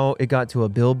know how it got to a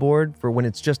billboard for when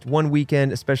it's just one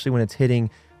weekend, especially when it's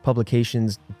hitting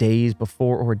publications days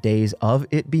before or days of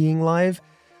it being live.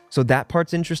 So that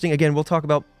part's interesting. Again, we'll talk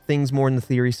about things more in the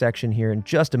theory section here in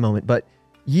just a moment. But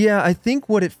yeah, I think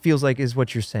what it feels like is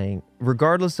what you're saying.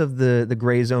 Regardless of the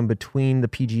gray zone between the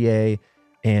PGA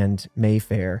and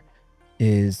Mayfair,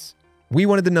 is we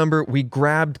wanted the number, we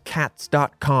grabbed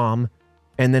cats.com,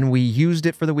 and then we used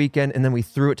it for the weekend, and then we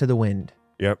threw it to the wind.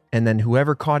 Yep. And then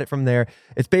whoever caught it from there,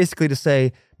 it's basically to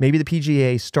say maybe the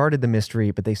PGA started the mystery,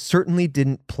 but they certainly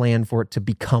didn't plan for it to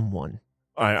become one.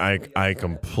 I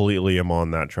completely am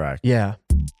on that track. Yeah.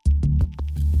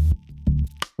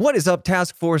 What is up,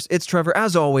 Task Force? It's Trevor,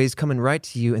 as always, coming right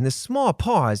to you in this small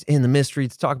pause in the mystery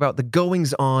to talk about the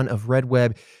goings-on of Red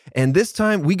Web. And this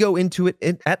time, we go into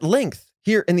it at length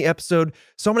here in the episode,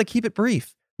 so I'm going to keep it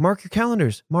brief. Mark your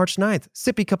calendars. March 9th,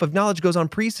 Sippy Cup of Knowledge goes on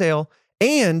pre-sale,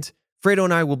 and Fredo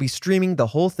and I will be streaming the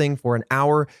whole thing for an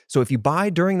hour. So if you buy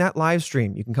during that live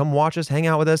stream, you can come watch us, hang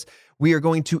out with us. We are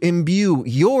going to imbue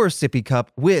your sippy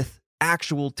cup with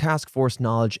actual Task Force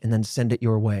knowledge and then send it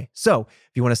your way. So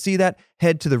if you want to see that,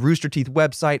 head to the Rooster Teeth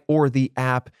website or the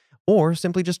app, or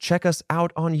simply just check us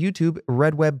out on YouTube,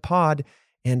 Red Web Pod,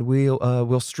 and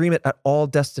we'll stream it at all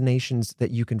destinations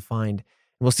that you can find. And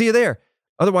we'll see you there.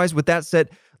 Otherwise, with that said,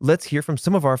 let's hear from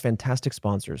some of our fantastic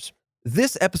sponsors.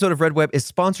 This episode of Red Web is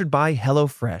sponsored by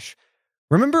HelloFresh.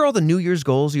 Remember all the New Year's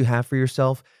goals you have for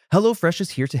yourself? HelloFresh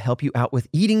is here to help you out with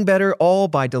eating better, all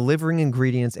by delivering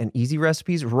ingredients and easy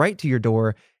recipes right to your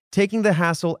door, taking the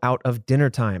hassle out of dinner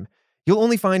time. You'll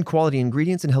only find quality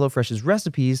ingredients in HelloFresh's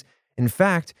recipes. In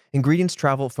fact, ingredients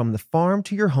travel from the farm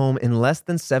to your home in less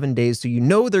than 7 days, so you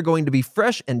know they're going to be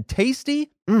fresh and tasty.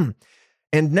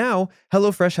 And now,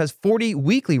 HelloFresh has 40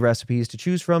 weekly recipes to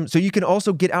choose from, so you can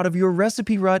also get out of your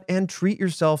recipe rut and treat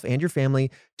yourself and your family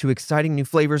to exciting new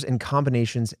flavors and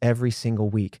combinations every single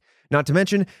week. Not to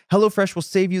mention, HelloFresh will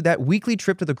save you that weekly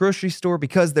trip to the grocery store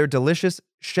because their delicious,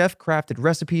 chef-crafted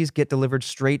recipes get delivered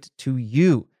straight to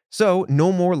you. So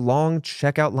no more long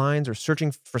checkout lines or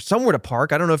searching for somewhere to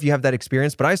park. I don't know if you have that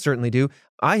experience, but I certainly do.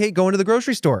 I hate going to the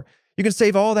grocery store. You can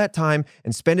save all that time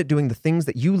and spend it doing the things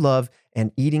that you love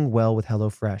and eating well with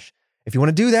HelloFresh. If you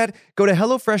want to do that, go to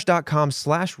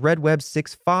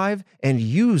HelloFresh.com/RedWeb65 and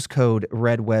use code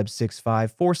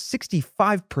RedWeb65 for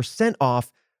 65%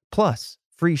 off plus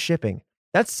free shipping.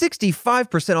 That's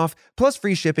 65% off plus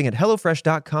free shipping at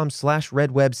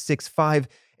HelloFresh.com/RedWeb65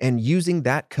 and using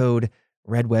that code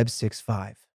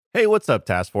RedWeb65. Hey, what's up,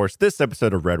 Task Force? This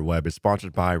episode of Red Web is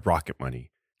sponsored by Rocket Money.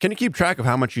 Can you keep track of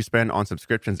how much you spend on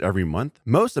subscriptions every month?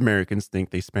 Most Americans think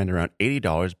they spend around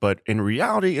 $80, but in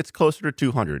reality, it's closer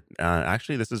to $200.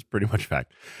 Actually, this is pretty much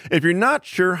fact. If you're not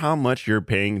sure how much you're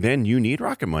paying, then you need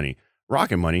Rocket Money.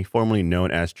 Rocket Money, formerly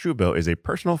known as Truebill, is a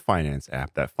personal finance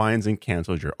app that finds and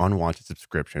cancels your unwanted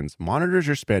subscriptions, monitors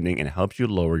your spending, and helps you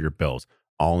lower your bills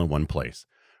all in one place.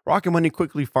 Rocket Money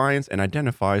quickly finds and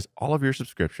identifies all of your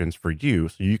subscriptions for you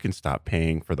so you can stop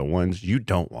paying for the ones you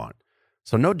don't want.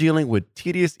 So no dealing with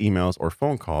tedious emails or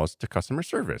phone calls to customer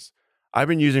service. I've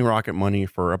been using Rocket Money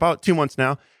for about 2 months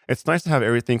now. It's nice to have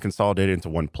everything consolidated into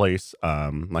one place.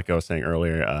 Like I was saying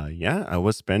earlier, I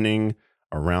was spending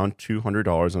around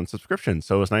 $200 on subscriptions.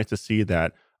 So it's nice to see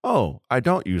that, oh, I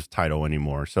don't use Tidal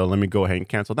anymore. So let me go ahead and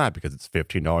cancel that because it's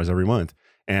 $15 every month.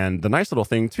 And the nice little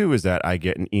thing too is that I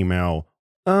get an email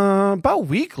about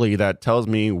weekly that tells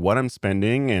me what I'm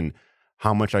spending and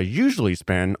how much I usually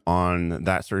spend on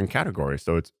that certain category.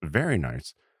 So it's very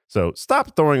nice. So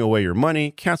stop throwing away your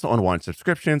money, cancel unwanted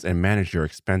subscriptions, and manage your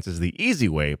expenses the easy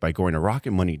way by going to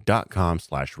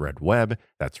rocketmoney.com/redweb.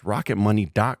 That's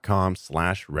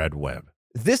rocketmoney.com/redweb.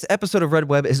 This episode of Red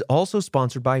Web is also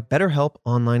sponsored by BetterHelp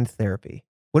Online Therapy.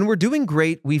 When we're doing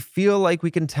great, we feel like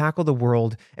we can tackle the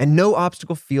world and no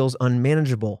obstacle feels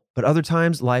unmanageable. But other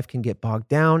times, life can get bogged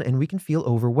down and we can feel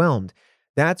overwhelmed.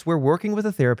 That's where working with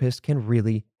a therapist can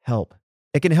really help.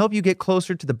 It can help you get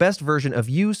closer to the best version of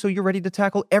you so you're ready to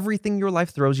tackle everything your life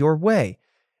throws your way.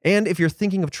 And if you're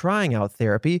thinking of trying out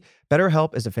therapy,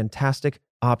 BetterHelp is a fantastic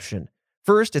option.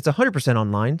 First, it's 100%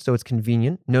 online, so it's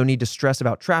convenient. No need to stress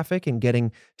about traffic and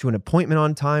getting to an appointment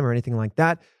on time or anything like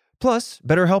that. Plus,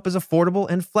 BetterHelp is affordable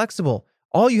and flexible.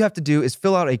 All you have to do is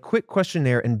fill out a quick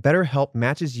questionnaire and BetterHelp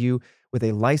matches you with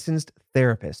a licensed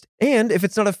therapist. And if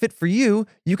it's not a fit for you,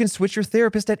 you can switch your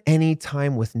therapist at any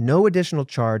time with no additional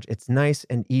charge. It's nice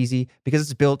and easy because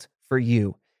it's built for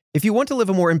you. If you want to live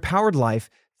a more empowered life,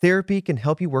 therapy can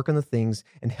help you work on the things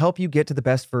and help you get to the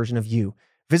best version of you.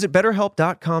 Visit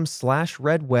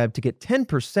betterhelp.com/redweb to get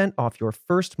 10% off your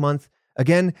first month.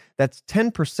 Again, that's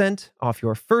 10% off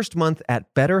your first month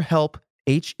at betterhelp,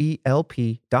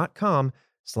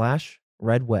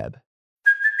 HELP.com/redweb.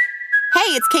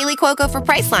 Hey, it's Kaylee Cuoco for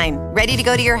Priceline. Ready to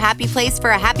go to your happy place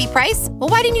for a happy price? Well,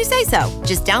 why didn't you say so?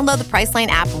 Just download the Priceline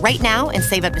app right now and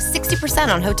save up to 60%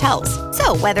 on hotels.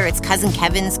 So whether it's Cousin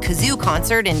Kevin's Kazoo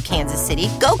Concert in Kansas City,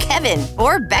 go Kevin,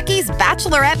 or Becky's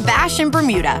Bachelorette Bash in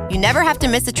Bermuda, you never have to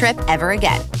miss a trip ever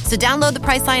again. So download the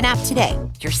Priceline app today.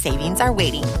 Your savings are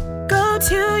waiting. Go to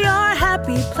your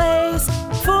happy place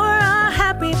for a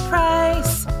happy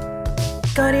price.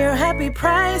 Go to your happy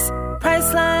price,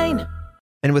 Priceline.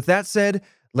 And with that said,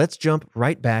 let's jump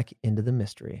right back into the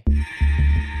mystery.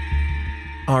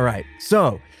 All right,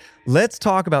 so let's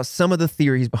talk about some of the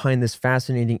theories behind this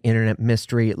fascinating internet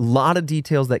mystery. A lot of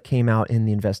details that came out in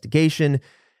the investigation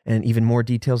and even more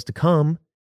details to come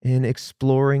in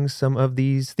exploring some of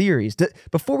these theories.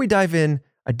 Before we dive in,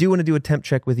 I do want to do a temp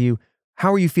check with you.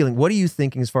 How are you feeling? What are you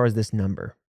thinking as far as this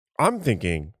number? I'm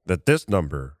thinking that this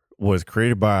number was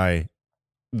created by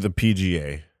the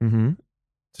PGA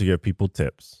to give people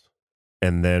tips.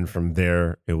 And then from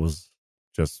there, it was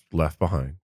just left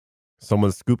behind.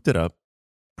 Someone scooped it up,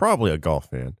 probably a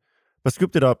golf fan, but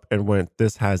scooped it up and went,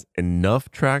 this has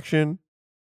enough traction,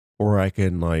 or I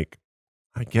can I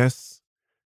guess,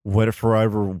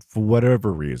 for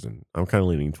whatever reason, I'm kind of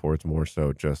leaning towards more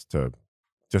so just as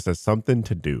something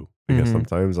to do.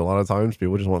 Because a lot of times,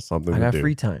 people just want something to do. I got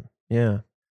free time. Yeah.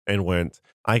 And went,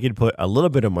 I could put a little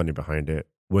bit of money behind it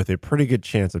with a pretty good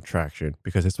chance of traction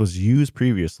because this was used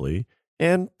previously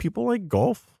and people like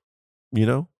golf, you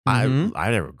know? I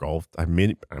never golfed. I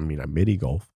midi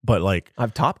golf, but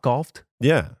I've top golfed.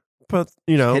 Yeah. But,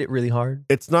 you know, hit it really hard.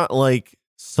 It's not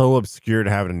so obscure to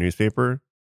have in a newspaper.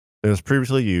 It was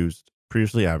previously used,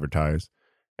 previously advertised,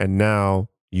 and now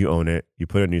you own it. You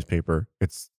put it in a newspaper.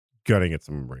 It's gonna get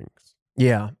some rings.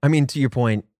 Yeah. I mean, to your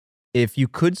point, if you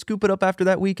could scoop it up after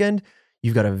that weekend,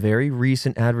 you've got a very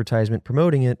recent advertisement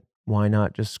promoting it. Why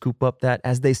not just scoop up that,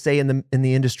 as they say in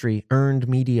the industry, earned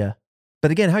media?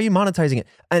 But again, how are you monetizing it?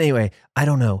 Anyway, I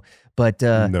don't know. But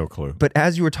no clue. But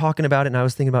as you were talking about it, and I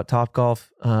was thinking about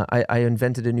Topgolf, I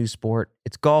invented a new sport.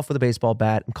 It's golf with a baseball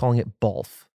bat. I'm calling it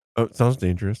Bolf. Oh, it sounds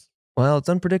dangerous. Well, it's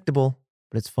unpredictable,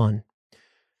 but it's fun.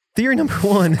 Theory number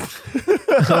one.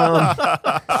 Sounds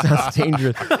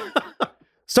dangerous.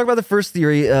 Let's talk about the first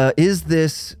theory. Is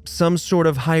this some sort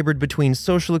of hybrid between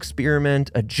social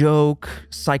experiment, a joke,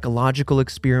 psychological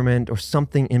experiment, or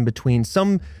something in between?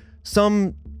 Some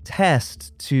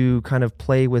test to kind of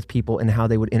play with people and how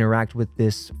they would interact with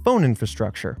this phone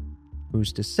infrastructure.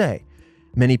 Who's to say?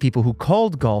 Many people who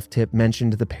called Golf Tip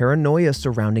mentioned the paranoia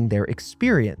surrounding their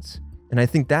experience. And I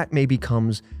think that maybe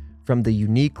comes from the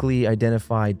uniquely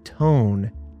identified tone.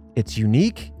 It's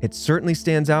unique. It certainly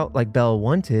stands out like Bell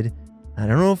wanted. I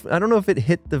don't know if it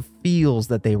hit the feels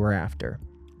that they were after.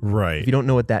 Right. if you don't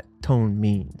know what that tone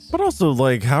means. But also,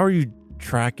 like, how are you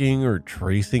tracking or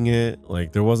tracing it?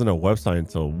 Like, there wasn't a website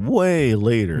until way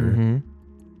later. Mm-hmm.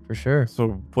 For sure.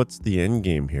 So what's the end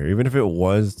game here? Even if it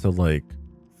was to, like,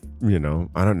 you know,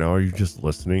 I don't know, are you just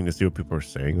listening to see what people are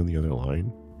saying on the other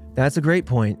line? That's a great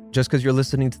point. Just because you're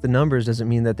listening to the numbers doesn't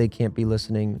mean that they can't be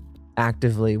listening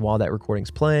actively while that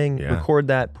recording's playing. Yeah. Record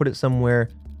that, put it somewhere,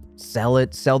 sell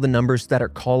the numbers that are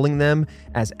calling them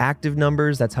as active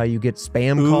numbers. That's how you get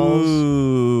spam calls.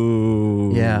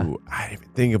 Ooh. Yeah. I didn't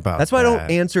even think about That's why I that.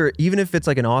 don't answer, even if it's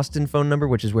like an Austin phone number,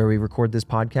 which is where we record this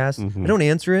podcast. Mhm. I don't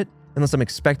answer it unless I'm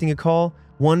expecting a call.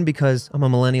 One, because I'm a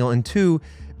millennial, and two,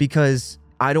 because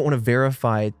I don't want to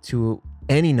verify to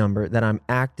any number that I'm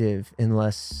active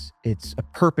unless it's a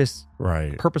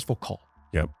purposeful call.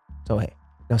 Yep. So, hey.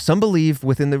 Now, some believe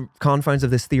within the confines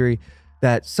of this theory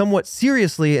that somewhat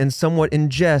seriously and somewhat in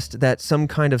jest that some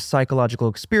kind of psychological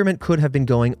experiment could have been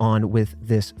going on with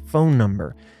this phone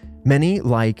number. Many,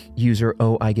 like user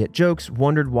I Get Jokes,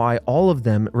 wondered why all of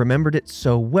them remembered it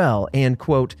so well and,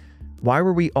 quote, why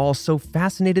were we all so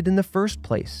fascinated in the first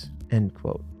place, end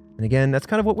quote. And again, that's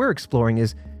kind of what we're exploring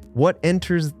is what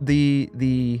enters the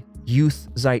youth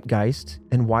zeitgeist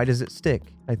and why does it stick?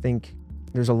 I think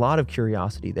there's a lot of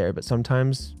curiosity there, but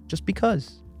sometimes just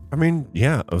because. I mean,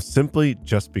 yeah, simply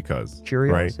just because.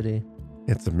 Curiosity. Right?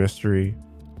 It's a mystery.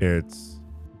 It's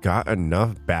got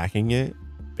enough backing it.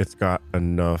 It's got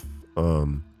enough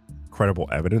credible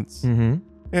evidence. Mm-hmm.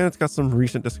 And it's got some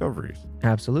recent discoveries.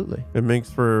 Absolutely. It makes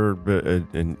for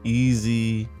an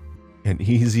easy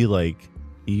like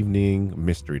evening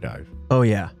mystery dive. Oh,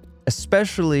 yeah.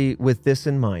 Especially with this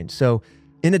in mind. So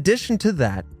in addition to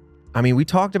that, I mean, we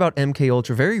talked about MK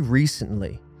Ultra very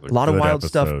recently. A lot of Good wild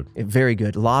episode. stuff. Very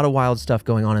good. A lot of wild stuff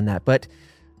going on in that. But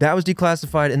that was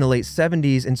declassified in the late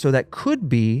 70s. And so that could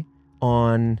be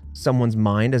on someone's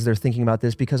mind as they're thinking about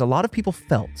this, because a lot of people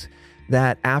felt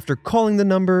that after calling the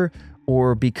number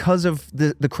or because of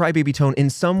the crybaby tone in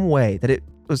some way, that it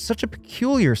was such a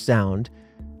peculiar sound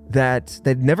that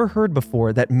they'd never heard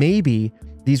before, that maybe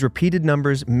these repeated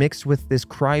numbers mixed with this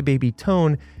crybaby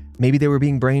tone, maybe they were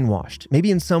being brainwashed. Maybe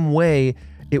in some way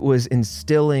it was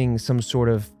instilling some sort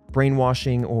of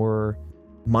brainwashing or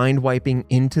mind wiping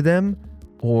into them.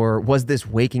 Or was this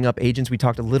waking up agents? We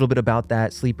talked a little bit about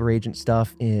that sleeper agent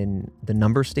stuff in the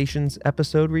Number Stations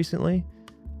episode recently.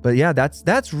 But yeah,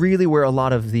 that's really where a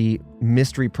lot of the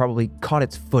mystery probably caught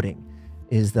its footing,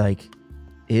 is like,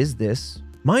 is this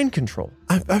mind control?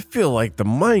 I feel like the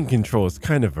mind control is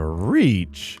kind of a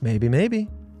reach. Maybe.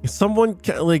 Someone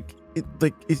can,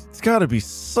 it's got to be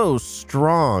so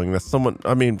strong that someone,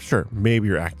 I mean, sure, maybe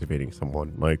you're activating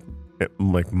someone like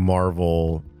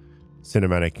Marvel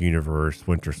Cinematic Universe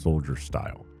Winter Soldier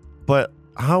style. But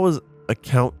how is a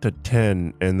count to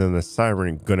 10 and then the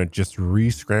siren gonna just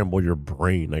re-scramble your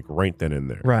brain like right then and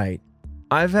there? Right.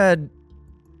 I've had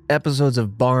episodes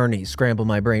of Barney scramble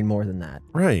my brain more than that.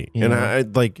 Right. You And know? I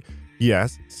like,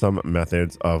 yes, some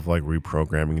methods of like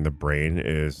reprogramming the brain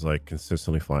is like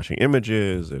consistently flashing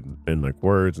images and like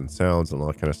words and sounds and all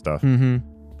that kind of stuff. Mm-hmm.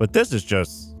 But this is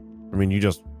just, I mean,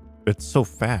 it's so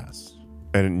fast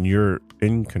and you're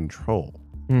in control.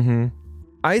 Mm-hmm.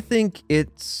 I think it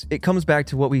comes back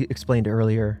to what we explained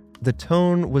earlier. The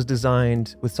tone was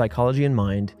designed with psychology in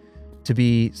mind to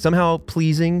be somehow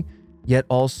pleasing, yet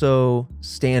also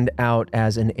stand out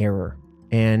as an error.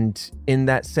 And in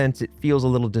that sense, it feels a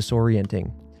little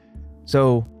disorienting.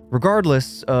 So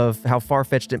regardless of how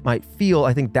far-fetched it might feel,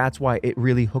 I think that's why it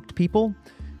really hooked people.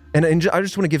 And I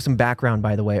just want to give some background,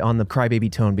 by the way, on the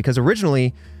crybaby tone, because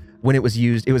originally when it was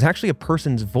used, it was actually a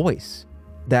person's voice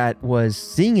that was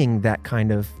singing that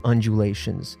kind of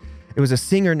undulations. It was a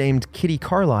singer named Kitty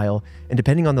Carlisle, and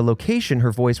depending on the location,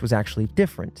 her voice was actually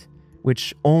different,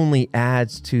 which only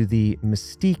adds to the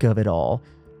mystique of it all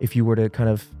if you were to kind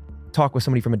of talk with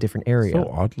somebody from a different area. So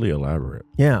oddly elaborate.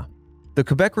 Yeah. The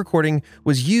Quebec recording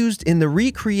was used in the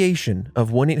recreation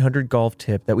of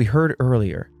 1-800-GOLF-TIP that we heard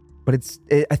earlier. But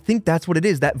I think that's what it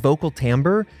is, that vocal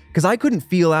timbre, because I couldn't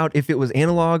feel out if it was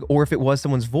analog or if it was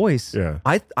someone's voice. Yeah.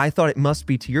 I thought it must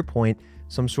be, to your point,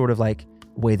 some sort of like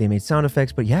way they made sound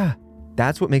effects. But yeah,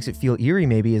 that's what makes it feel eerie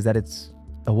maybe, is that it's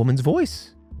a woman's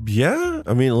voice. Yeah.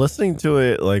 I mean, listening to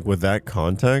it like with that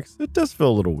context, it does feel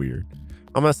a little weird.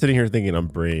 I'm not sitting here thinking I'm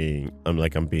being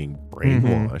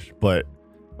brainwashed, but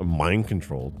I'm mind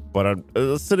controlled. But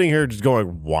I'm sitting here just going,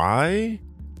 why?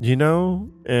 You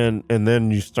know, and then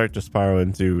you start to spiral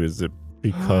into, is it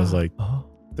because like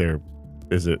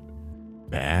is it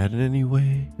bad in any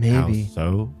way? Maybe. How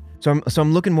so? So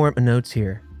I'm looking more at my notes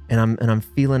here, and I'm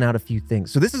feeling out a few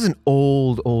things. So this is an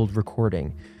old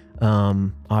recording.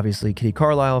 Obviously, Kitty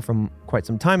Carlisle from quite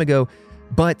some time ago.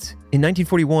 But in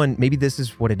 1941, maybe this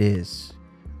is what it is.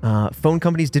 Phone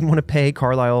companies didn't want to pay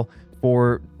Carlisle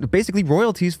for basically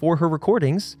royalties for her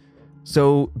recordings.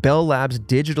 So Bell Labs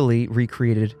digitally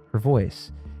recreated her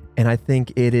voice. And I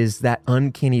think it is that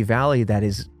uncanny valley that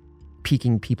is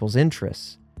piquing people's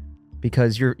interests,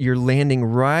 because you're landing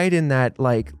right in that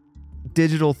like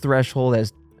digital threshold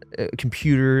as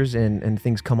computers and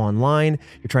things come online.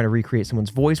 You're trying to recreate someone's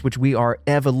voice, which we are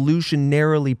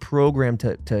evolutionarily programmed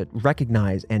to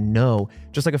recognize and know,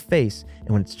 just like a face. And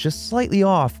when it's just slightly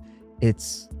off,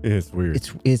 it's weird.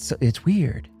 It's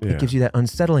weird. Yeah. It gives you that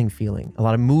unsettling feeling. A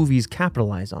lot of movies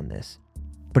capitalize on this.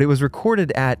 But it was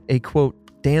recorded at a, quote,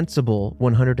 danceable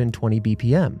 120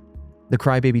 BPM. The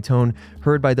crybaby tone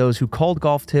heard by those who called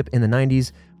Golf Tip in the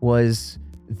 90s was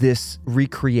this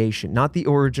recreation, not the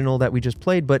original that we just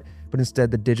played, but instead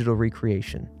the digital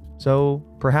recreation. So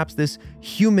perhaps this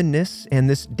humanness and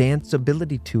this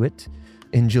danceability to it,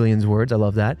 in Jillian's words, I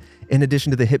love that, in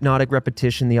addition to the hypnotic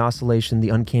repetition, the oscillation, the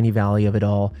uncanny valley of it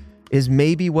all, is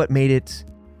maybe what made it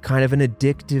kind of an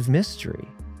addictive mystery.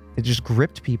 It just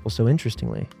gripped people so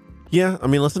interestingly. Yeah, I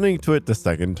mean, listening to it the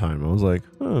second time, I was like,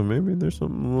 oh, maybe there's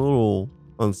something a little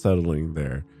unsettling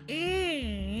there.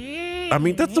 I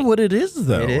mean, that's what it is,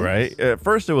 though, right? At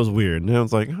first, it was weird. And I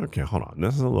was like, okay, hold on.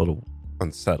 This is a little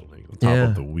unsettling on top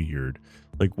of the weird.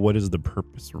 Like, what is the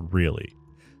purpose, really?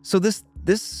 So this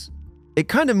it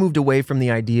kind of moved away from the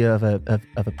idea of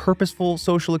a purposeful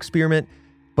social experiment,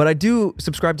 but I do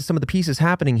subscribe to some of the pieces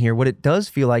happening here. What it does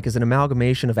feel like is an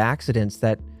amalgamation of accidents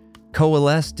that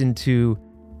coalesced into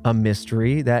a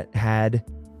mystery that had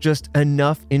just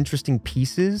enough interesting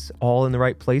pieces all in the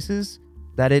right places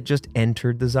that it just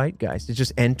entered the zeitgeist. It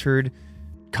just entered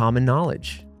common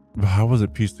knowledge. But how was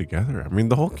it pieced together? I mean,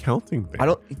 the whole counting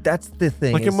thing. That's the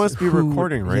thing. Like, it must be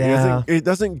recording, right? Yeah. It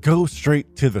doesn't go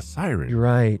straight to the siren. You're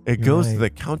right. It goes to the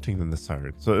counting and the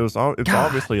siren. So it's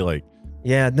obviously like.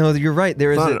 Yeah, no, you're right.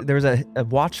 There was a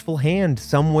watchful hand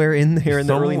somewhere in there in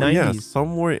the early 90s. Yeah,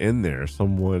 somewhere in there,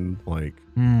 someone like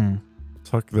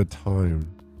took the time.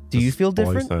 Do you feel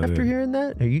different after hearing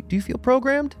that? Do you feel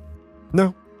programmed?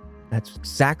 No. That's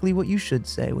exactly what you should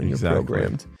say when you're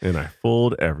programmed. And I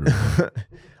fooled everyone.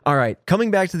 All right,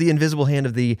 coming back to the invisible hand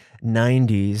of the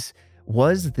 90s,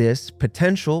 was this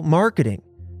potential marketing?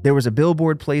 There was a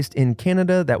billboard placed in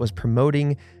Canada that was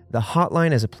promoting the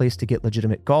hotline as a place to get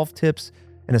legitimate golf tips.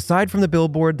 And aside from the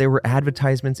billboard, there were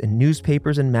advertisements in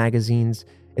newspapers and magazines.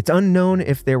 It's unknown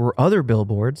if there were other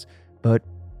billboards, but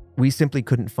we simply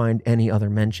couldn't find any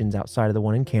other mentions outside of the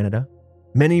one in Canada.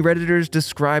 Many Redditors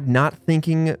described not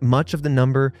thinking much of the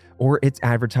number or its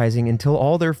advertising until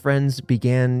all their friends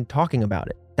began talking about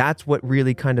it. That's what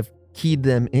really kind of keyed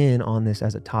them in on this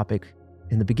as a topic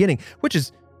in the beginning, which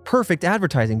is perfect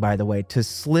advertising, by the way, to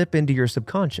slip into your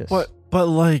subconscious. But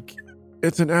like,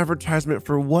 it's an advertisement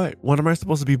for what? What am I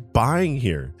supposed to be buying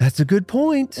here? That's a good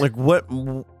point. Like what?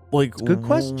 Like, it's a good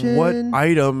question. What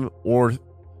item or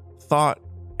thought,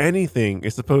 anything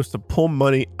is supposed to pull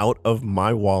money out of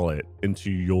my wallet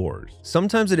into yours?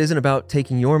 Sometimes it isn't about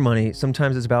taking your money.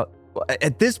 Sometimes it's about,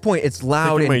 at this point, it's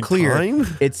loud taking and clear. Time?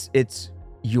 It's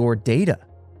your data.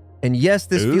 And yes,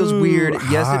 this feels weird.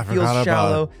 Yes, it feels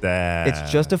shallow.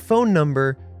 It's just a phone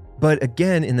number. But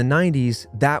again, in the 90s,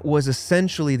 that was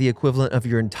essentially the equivalent of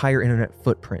your entire internet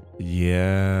footprint.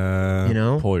 Yeah. You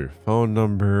know? Pull your phone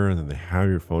number, and then they have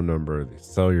your phone number. They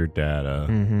sell your data.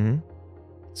 Mm-hmm.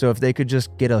 So if they could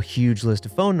just get a huge list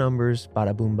of phone numbers,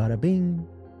 bada boom, bada bing.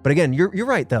 But again, you're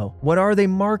right though. What are they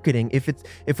marketing?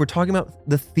 If we're talking about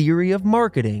the theory of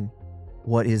marketing,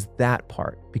 what is that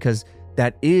part? Because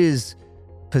that is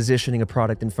positioning a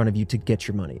product in front of you to get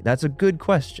your money. That's a good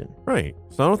question. Right.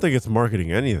 So I don't think it's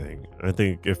marketing anything. I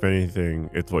think if anything,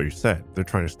 it's what you said. They're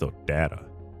trying to steal data.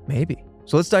 Maybe.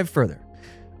 So let's dive further.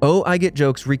 Oh, I Get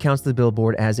Jokes recounts the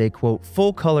billboard as a, quote,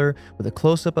 full color with a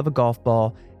close-up of a golf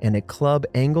ball and a club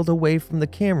angled away from the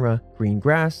camera, green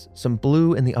grass, some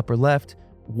blue in the upper left,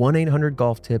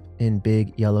 1-800-GOLF-TIP in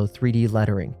big yellow 3D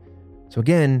lettering. So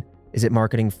again, is it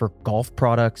marketing for golf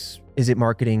products? Is it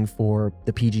marketing for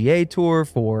the PGA Tour,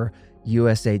 for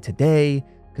USA Today?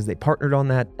 Because they partnered on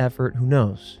that effort, who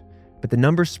knows? But the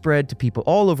numbers spread to people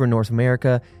all over North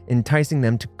America, enticing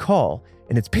them to call.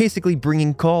 And it's basically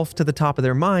bringing golf to the top of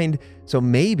their mind. So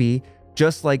maybe,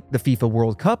 just like the FIFA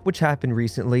World Cup, which happened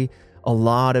recently, a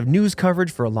lot of news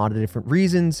coverage for a lot of different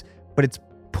reasons, but it's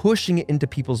pushing it into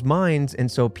people's minds. And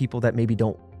so people that maybe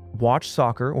don't watch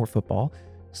soccer or football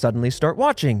suddenly start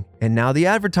watching. And now the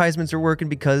advertisements are working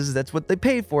because that's what they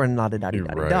pay for and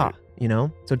la-da-da-da-da-da, you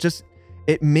know? So just,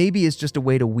 it maybe is just a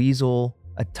way to weasel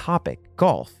a topic,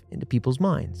 golf, into people's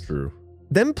minds. True.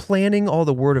 Them planning all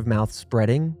the word of mouth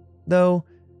spreading, though,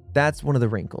 that's one of the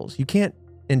wrinkles. You can't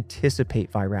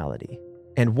anticipate virality.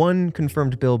 And one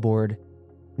confirmed billboard,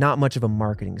 not much of a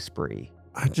marketing spree.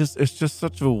 It's just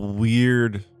such a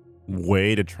weird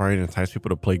way to try and entice people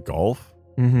to play golf.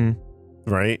 Mm-hmm.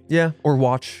 Right? Yeah. Or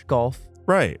watch golf.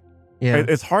 Right. Yeah.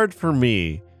 It's hard for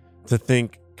me to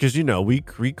think, because, we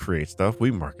create stuff, we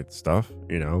market stuff,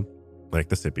 like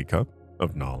the Sippy Cup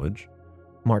of Knowledge.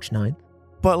 March 9th.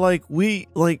 But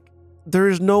there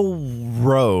is no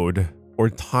road or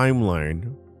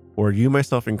timeline where you,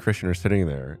 myself, and Christian are sitting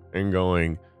there and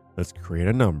going, let's create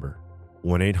a number,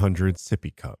 1-800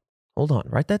 Sippy Cup. Hold on.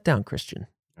 Write that down, Christian.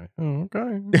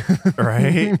 Okay.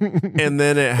 Right? And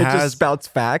then it just spouts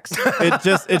facts. Right.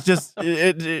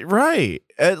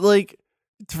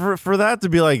 For that to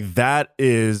be like, that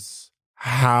is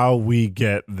how we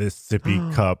get this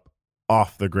Sippy Cup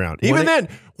off the ground. Even then,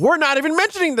 we're not even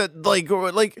mentioning that,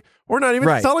 we're not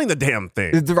even selling the damn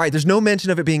thing. Right. There's no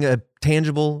mention of it being a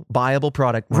tangible, buyable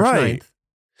product March 9th.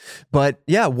 But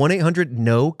yeah,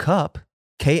 1-800-NO-CUP,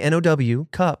 K-N-O-W,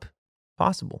 cup,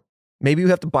 possible. Maybe you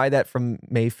have to buy that from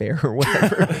Mayfair or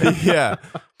whatever. Yeah.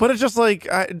 But it's just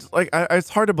it's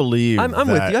hard to believe. I'm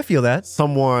with you. I feel that.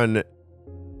 Someone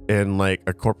in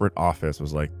a corporate office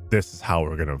was like, this is how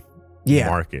we're going to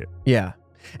market. Yeah.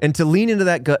 And to lean into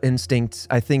that gut instinct,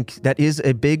 I think that is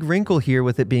a big wrinkle here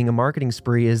with it being a marketing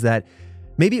spree, is that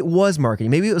maybe it was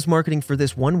marketing. Maybe it was marketing for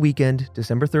this one weekend,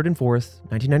 December 3rd and 4th,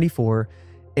 1994.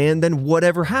 And then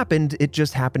whatever happened, it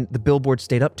just happened. The billboard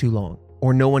stayed up too long,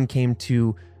 or no one came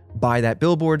to buy that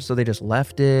billboard, so they just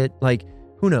left it.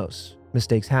 Who knows?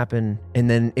 Mistakes happen. And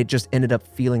then it just ended up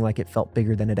feeling like it felt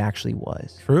bigger than it actually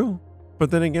was. True. But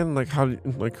then again,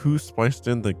 who spliced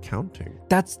in the counting?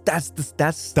 That's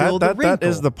still the wrinkle. That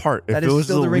is the part. That if is it was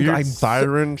still the wrinkle. weird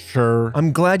siren, sure.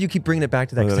 I'm glad you keep bringing it back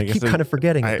to that, because I keep kind of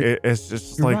forgetting. It's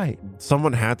just right.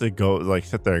 Someone had to go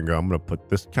sit there and go, I'm going to put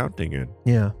this counting in.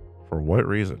 Yeah. For what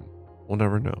reason? We'll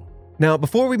never know. Now,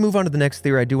 before we move on to the next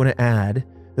theory, I do want to add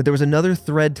that there was another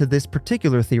thread to this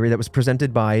particular theory that was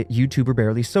presented by YouTuber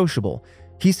Barely Sociable.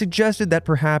 He suggested that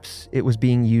perhaps it was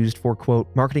being used for, quote,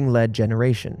 marketing-led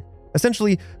generation.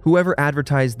 Essentially, whoever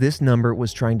advertised this number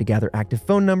was trying to gather active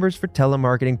phone numbers for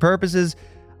telemarketing purposes.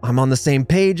 I'm on the same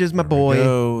page as my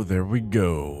boy. There we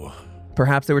go.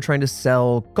 Perhaps they were trying to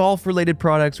sell golf-related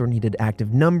products or needed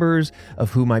active numbers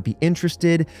of who might be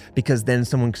interested, because then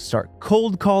someone could start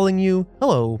cold calling you.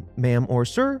 Hello, ma'am or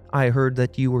sir. I heard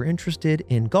that you were interested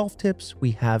in golf tips.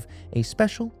 We have a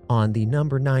special on the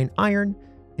number 9 iron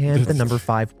and the number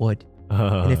 5 wood.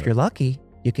 And if you're lucky,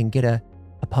 you can get a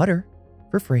putter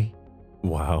for free.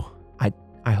 Wow.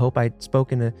 I hope I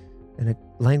spoke in a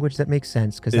language that makes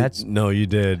sense, because that's... No, you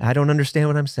did. I don't understand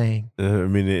what I'm saying.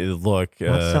 Look... I'm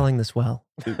not selling this well.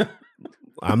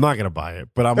 I'm not going to buy it,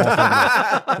 but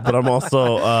I'm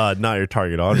also not your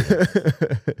target audience.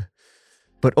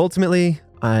 But ultimately,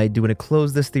 I do want to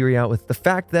close this theory out with the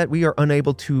fact that we are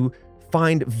unable to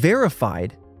find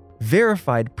verified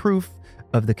proof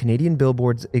of the Canadian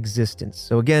billboard's existence.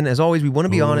 So again, as always, we want to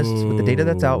be honest with the data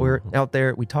that's out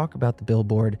there. We talk about the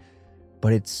billboard,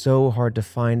 but it's so hard to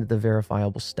find the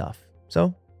verifiable stuff.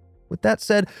 So with that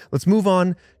said, let's move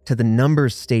on to the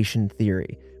numbers station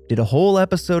theory. Did a whole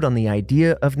episode on the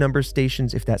idea of number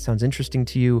stations. If that sounds interesting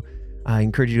to you, I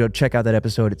encourage you to go check out that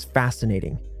episode. It's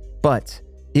fascinating. But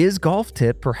is Golf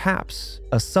Tip perhaps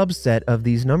a subset of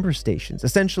these number stations?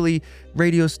 Essentially,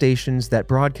 radio stations that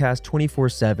broadcast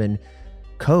 24/7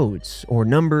 codes or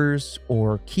numbers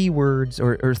or keywords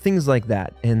or things like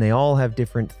that. And they all have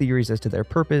different theories as to their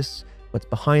purpose, what's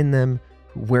behind them,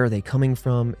 where are they coming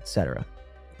from, etc.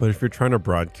 But if you're trying to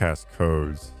broadcast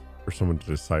codes for someone to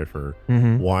decipher,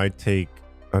 Mm-hmm. why take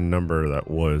a number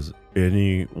that was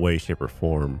any way, shape, or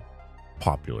form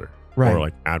popular Right.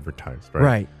 or advertised, right?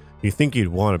 Right. You think you'd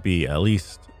want to be at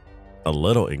least a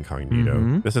little incognito.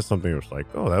 Mhm. This is something that's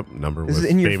that number This was is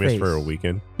in your famous face. for a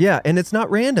weekend. Yeah, and it's not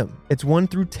random. It's 1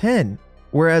 through 10.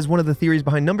 Whereas one of the theories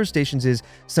behind number stations is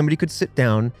somebody could sit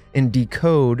down and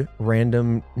decode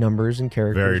random numbers and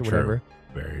characters Very or whatever.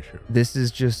 true. Very true. This is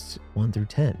just 1 through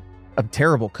 10. A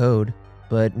terrible code,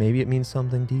 but maybe it means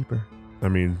something deeper. I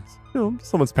mean,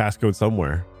 someone's passcode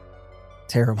somewhere.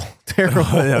 Terrible.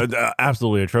 Terrible.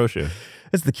 Absolutely atrocious.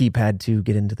 That's the keypad to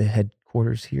get into the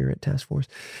headquarters here at Task Force.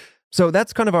 So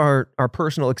that's kind of our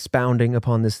personal expounding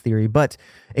upon this theory. But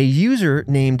a user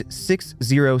named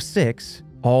 606,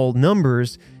 all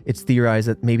numbers, it's theorized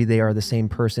that maybe they are the same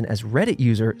person as Reddit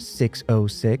user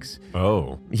 606.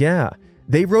 Oh. Yeah.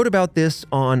 They wrote about this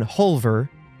on Hulver.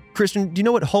 Christian, do you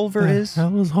know what Hulver is?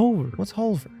 How is Hulver? What's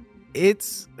Hulver?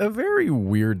 It's a very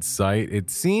weird site. It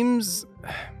seems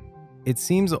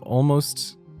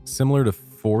almost similar to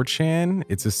 4chan.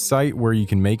 It's a site where you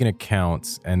can make an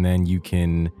account and then you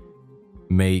can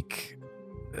make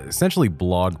essentially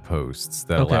blog posts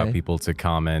that allow people to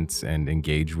comment and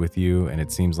engage with you. And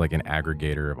it seems like an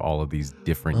aggregator of all of these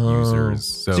different users.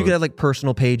 So you could have like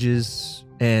personal pages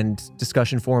and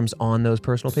discussion forums on those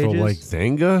personal pages. So like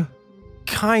Zanga?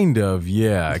 Kind of,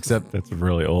 yeah. Except that's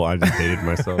really old. I just dated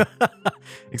myself.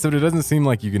 Except it doesn't seem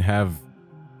like you can have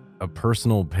a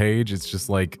personal page. It's just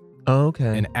like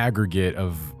an aggregate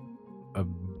of a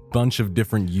bunch of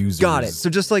different users. Got it. So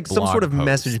just like some sort of posts.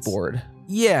 message board.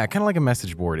 Yeah, kind of like a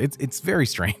message board. It's very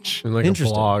strange. In like a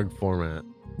blog format.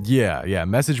 Yeah.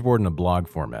 Message board in a blog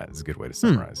format is a good way to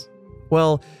summarize.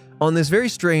 Well, on this very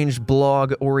strange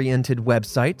blog-oriented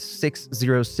website,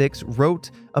 606 wrote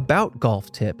about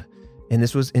Golf Tip. And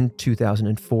this was in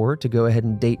 2004, to go ahead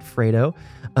and date Fredo.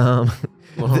 Oh,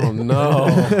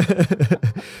 no.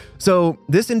 So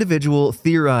this individual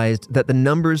theorized that the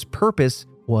number's purpose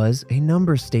was a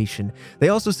number station. They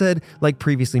also said, like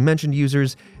previously mentioned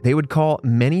users, they would call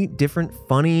many different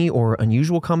funny or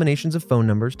unusual combinations of phone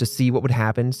numbers to see what would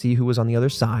happen, see who was on the other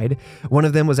side. One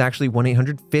of them was actually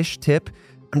 1-800-FISH-TIP.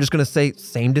 I'm just going to say,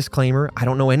 same disclaimer, I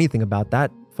don't know anything about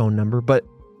that phone number, but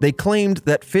they claimed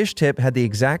that FISH-TIP had the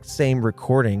exact same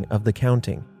recording of the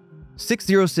counting.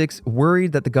 606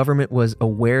 worried that the government was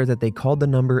aware that they called the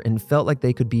number and felt like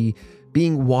they could be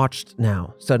being watched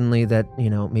now. Suddenly that,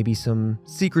 maybe some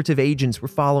secretive agents were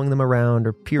following them around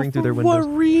or peering through their windows.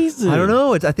 What reason? I don't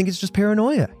know. I think it's just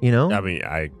paranoia, I mean,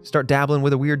 Start dabbling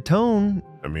with a weird tone.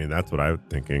 I mean, that's what I'm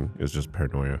thinking. Is just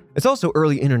paranoia. It's also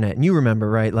early internet, and you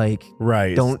remember, right? Like,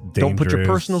 right. Don't put your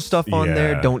personal stuff on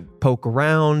there. Don't poke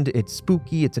around. It's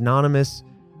spooky. It's anonymous.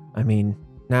 I mean,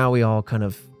 now we all kind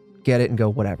of get it and go,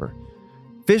 whatever.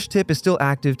 FISH-TIP is still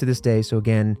active to this day. So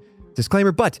again,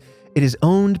 disclaimer, but it is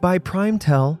owned by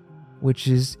PrimeTel, which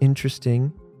is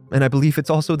interesting. And I believe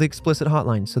it's also the explicit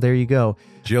hotline. So there you go.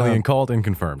 Jillian called and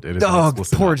confirmed. It is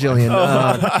poor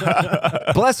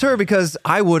Jillian. Bless her, because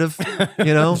I would have,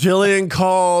 Jillian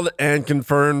called and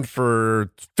confirmed for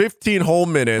 15 whole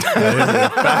minutes. That is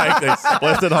in fact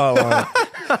explicit hotline.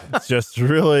 It's just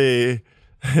really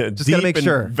just gotta make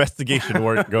sure. Investigation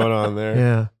work going on there.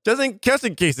 Yeah. Just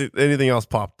in case anything else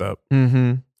popped up.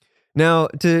 Mm-hmm. Now,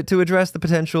 to address the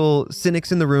potential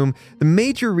cynics in the room, the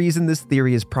major reason this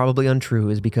theory is probably untrue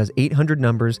is because 800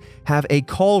 numbers have a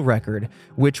call record,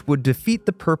 which would defeat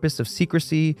the purpose of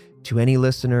secrecy to any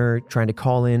listener trying to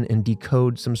call in and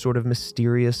decode some sort of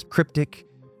mysterious, cryptic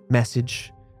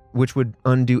message, which would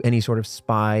undo any sort of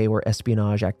spy or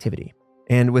espionage activity.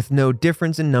 And with no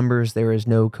difference in numbers, there is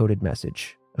no coded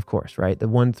message, of course, right? The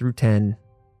 1 through 10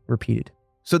 repeated.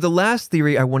 So the last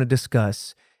theory I want to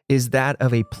discuss is that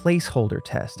of a placeholder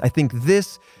test. I think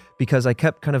this, because I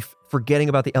kept kind of forgetting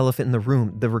about the elephant in the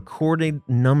room, the recorded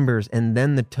numbers and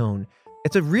then the tone.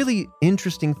 It's a really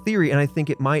interesting theory, and I think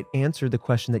it might answer the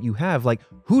question that you have, like,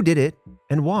 who did it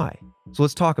and why? So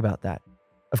let's talk about that.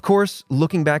 Of course,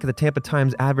 looking back at the Tampa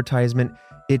Times advertisement,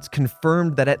 it's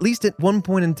confirmed that at least at one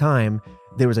point in time,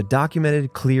 there was a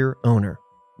documented clear owner,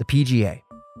 the PGA.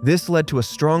 This led to a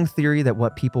strong theory that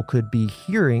what people could be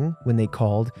hearing when they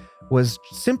called was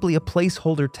simply a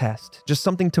placeholder test, just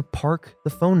something to park the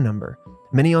phone number.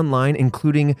 Many online,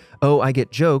 including I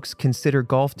Get Jokes, consider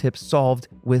Golf Tip solved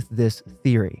with this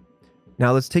theory.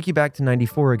 Now let's take you back to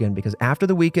 94 again, because after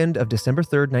the weekend of December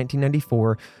 3rd,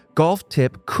 1994, Golf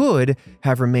Tip could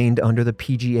have remained under the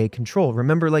PGA control.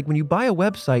 Remember, like when you buy a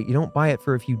website, you don't buy it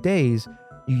for a few days,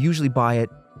 you usually buy it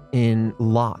in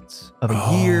lots of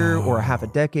a year or a half a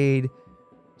decade.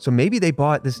 So maybe they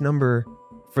bought this number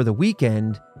for the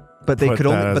weekend, but they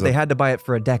they had to buy it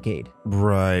for a decade.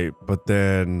 Right. But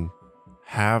then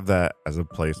have that as a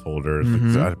placeholder.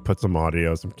 Mm-hmm. Put some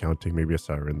audio, some counting, maybe a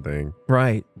siren thing.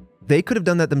 Right. They could have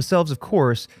done that themselves, of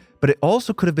course, but it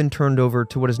also could have been turned over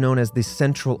to what is known as the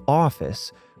central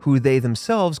office, who they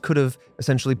themselves could have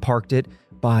essentially parked it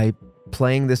by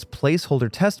playing this placeholder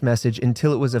test message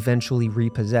until it was eventually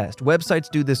repossessed. Websites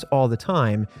do this all the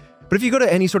time. But if you go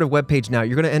to any sort of web page now,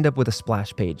 you're going to end up with a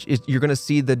splash page. You're going to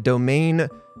see the domain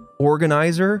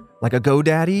organizer, like a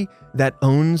GoDaddy, that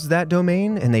owns that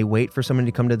domain, and they wait for someone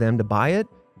to come to them to buy it.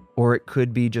 Or it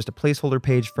could be just a placeholder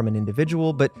page from an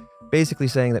individual, but basically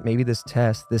saying that maybe this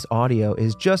test, this audio,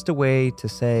 is just a way to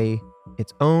say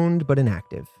it's owned but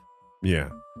inactive. Yeah.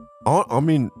 I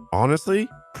mean, honestly,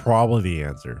 probably the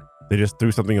answer. They just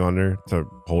threw something on there to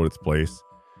hold its place.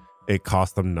 It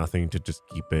cost them nothing to just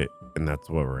keep it, and that's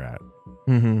where we're at.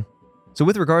 Mm-hmm. So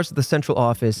with regards to the central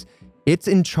office, It's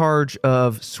in charge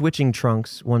of switching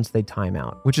trunks once they time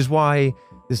out, which is why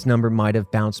this number might have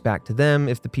bounced back to them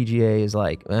if the PGA is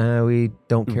like, we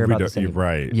don't care about this anymore.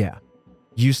 Right. Yeah.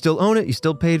 You still own it, you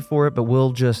still paid for it, but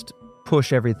we'll just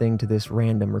push everything to this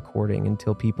random recording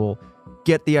until people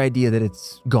get the idea that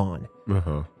it's gone.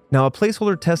 Uh-huh. Now, a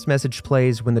placeholder test message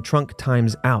plays when the trunk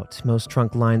times out. Most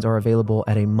trunk lines are available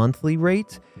at a monthly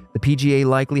rate. The PGA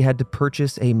likely had to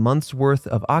purchase a month's worth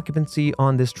of occupancy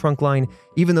on this trunk line,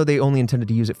 even though they only intended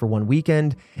to use it for one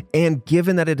weekend. And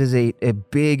given that it is a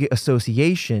big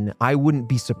association, I wouldn't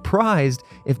be surprised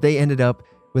if they ended up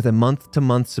with a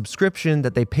month-to-month subscription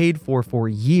that they paid for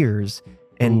years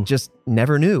and just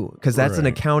never knew, because that's an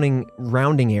accounting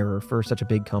rounding error for such a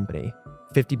big company.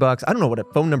 $50. I don't know what a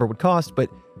phone number would cost, but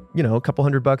a couple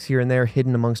 $100 here and there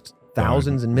hidden amongst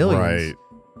thousands and millions. Right.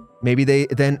 Maybe they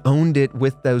then owned it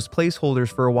with those placeholders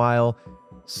for a while.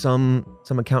 Some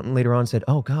accountant later on said,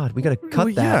 "Oh God, we got to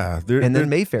cut that." Yeah, and then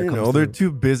Mayfair comes they're through.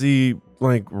 too busy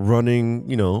like running.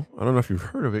 I don't know if you've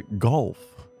heard of it, golf.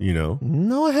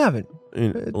 No, I haven't.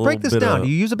 Break this down. Do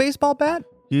you use a baseball bat?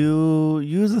 You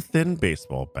use a thin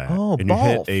baseball bat. Oh, and you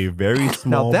hit golf. a very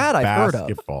small that I've heard of.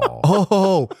 basketball.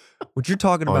 Oh, what you're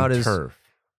talking on about is turf.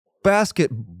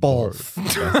 basketball. It's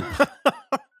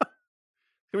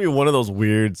gonna be one of those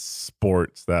weird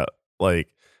sports that, like,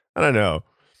 I don't know,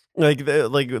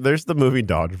 there's the movie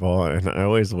Dodgeball, and I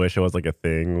always wish it was like a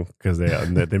thing because they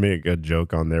make a good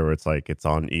joke on there where it's like it's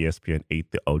on ESPN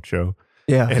 8 to Ocho.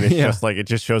 Yeah, and it's just like it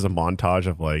just shows a montage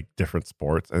of like different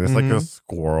sports, and it's like a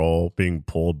squirrel being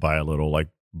pulled by a little like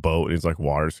boat, and he's like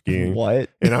water skiing. What?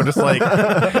 And I'm just like,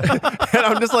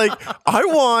 I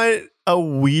want a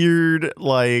weird,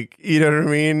 like, you know what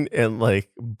I mean? And like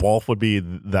golf would be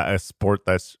a sport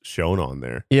that's shown on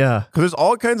there. Yeah, because there's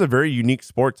all kinds of very unique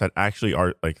sports that actually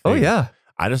are like. Oh yeah.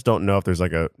 I just don't know if there's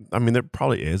like there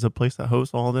probably is a place that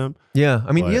hosts all of them. Yeah.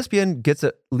 I mean, But- ESPN gets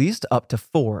at least up to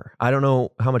 4. I don't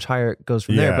know how much higher it goes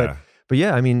from there, but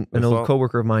yeah, I mean, an That's old all-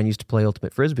 coworker of mine used to play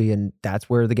Ultimate Frisbee, and that's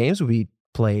where the games would be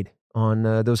played on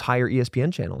those higher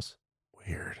ESPN channels.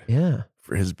 Weird. Yeah.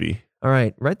 Frisbee. All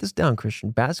right. Write this down, Christian.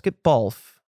 Basketball.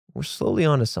 We're slowly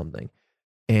onto something.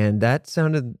 And that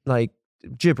sounded like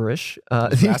gibberish. He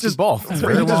just Basketball. It's a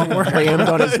very long word. slammed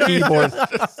on his keyboard.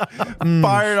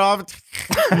 Fired off.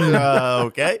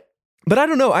 Okay. But I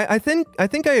don't know. I think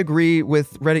I agree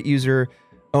with Reddit user.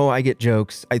 Oh, I get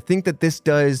jokes. I think that this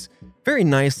does very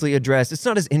nicely address. It's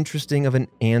not as interesting of an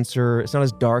answer. It's not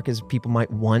as dark as people might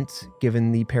want,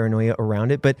 given the paranoia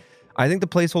around it. But I think the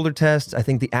placeholder test. I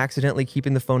think the accidentally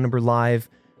keeping the phone number live,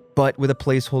 but with a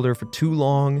placeholder for too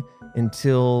long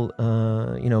until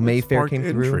Mayfair came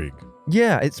through. Intrigue.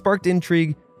 Yeah, it sparked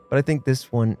intrigue. But I think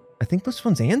this one's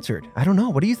answered. I don't know.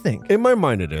 What do you think? In my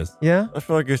mind, it is. Yeah. I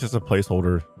feel like it's just a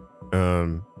placeholder.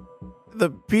 The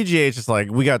PGA is just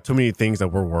like, we got too many things that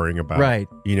we're worrying about. Right.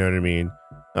 You know what I mean?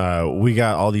 We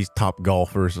got all these top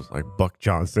golfers like Buck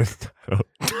Johnson.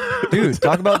 Dude,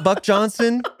 talk about Buck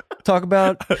Johnson. Talk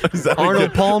about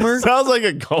Arnold Palmer. Sounds like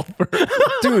a golfer.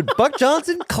 Dude, Buck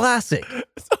Johnson, classic.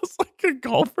 Sounds like a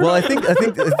golfer. Well, I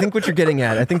think what you're getting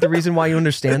at. I think the reason why you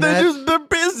understand they're that. they're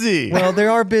busy. Well, they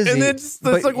are busy. And that's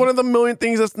but like one of the million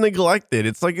things that's neglected.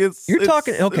 It's like you're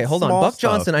talking. Okay, it's hold on. small Buck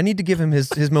stuff. Johnson. I need to give him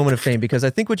his moment of fame because I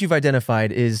think what you've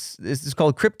identified is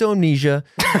called cryptomnesia.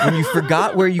 When you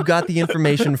forgot where you got the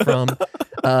information from.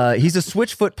 He's a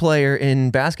switchfoot player in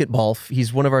basketball.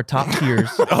 He's one of our top tiers.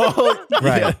 Oh,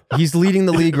 Right. yeah. He's leading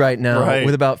the league right now Right.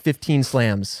 with about 15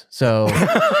 slams. So,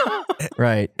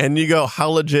 right. And you go, how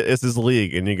legit is this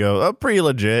league? And you go, oh, pretty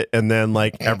legit. And then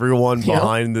like everyone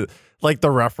behind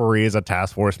the referee is a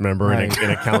task force member Right. in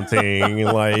accounting.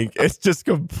 Like it's just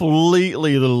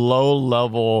completely the low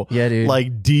level. Yeah, dude.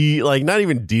 Like not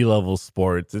even D level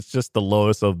sports. It's just the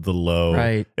lowest of the low.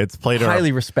 Right. It's played in our-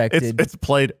 Highly respected. It's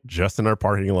played just in our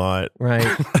parking lot. Right.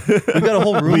 We've got a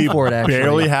whole room We for it, actually.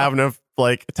 barely have enough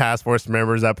like task force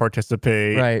members that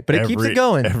participate. Right, but it keeps it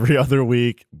going. every other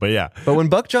week. But yeah, But when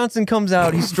Buck Johnson comes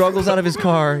out, he struggles out of his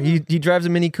car. He drives a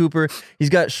Mini Cooper. He's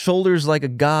got shoulders like a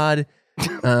god,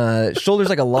 shoulders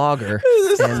like a logger.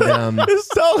 And it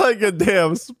sounds like a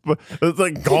damn. It's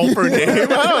like golfer name.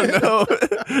 I don't know.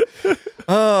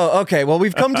 oh, okay. Well,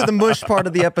 we've come to the mush part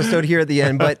of the episode here at the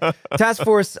end. But Task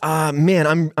Force,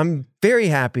 man, I'm very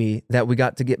happy that we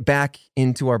got to get back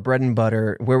into our bread and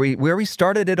butter, where we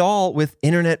started it all with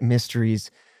internet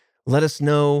mysteries. Let us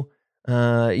know.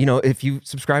 If you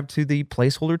subscribe to the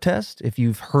placeholder test, if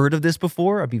you've heard of this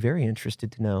before, I'd be very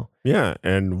interested to know. Yeah,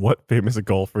 and what famous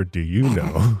golfer do you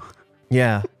know?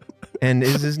 Yeah. And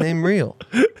is his name real?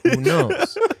 Who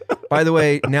knows? By the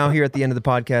way, now here at the end of the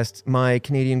podcast, my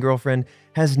Canadian girlfriend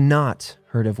has not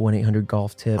heard of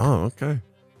 1-800-GOLF-TIP. Oh, okay.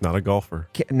 Not a golfer.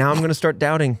 Now I'm going to start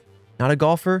doubting. Not a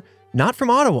golfer, not from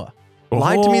Ottawa.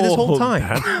 Lied to me this whole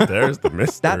time. There's the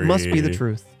mystery. That must be the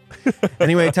truth.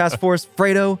 Anyway, Task Force,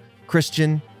 Fredo,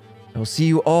 Christian, I will see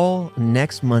you all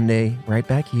next Monday right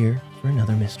back here for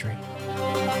another mystery.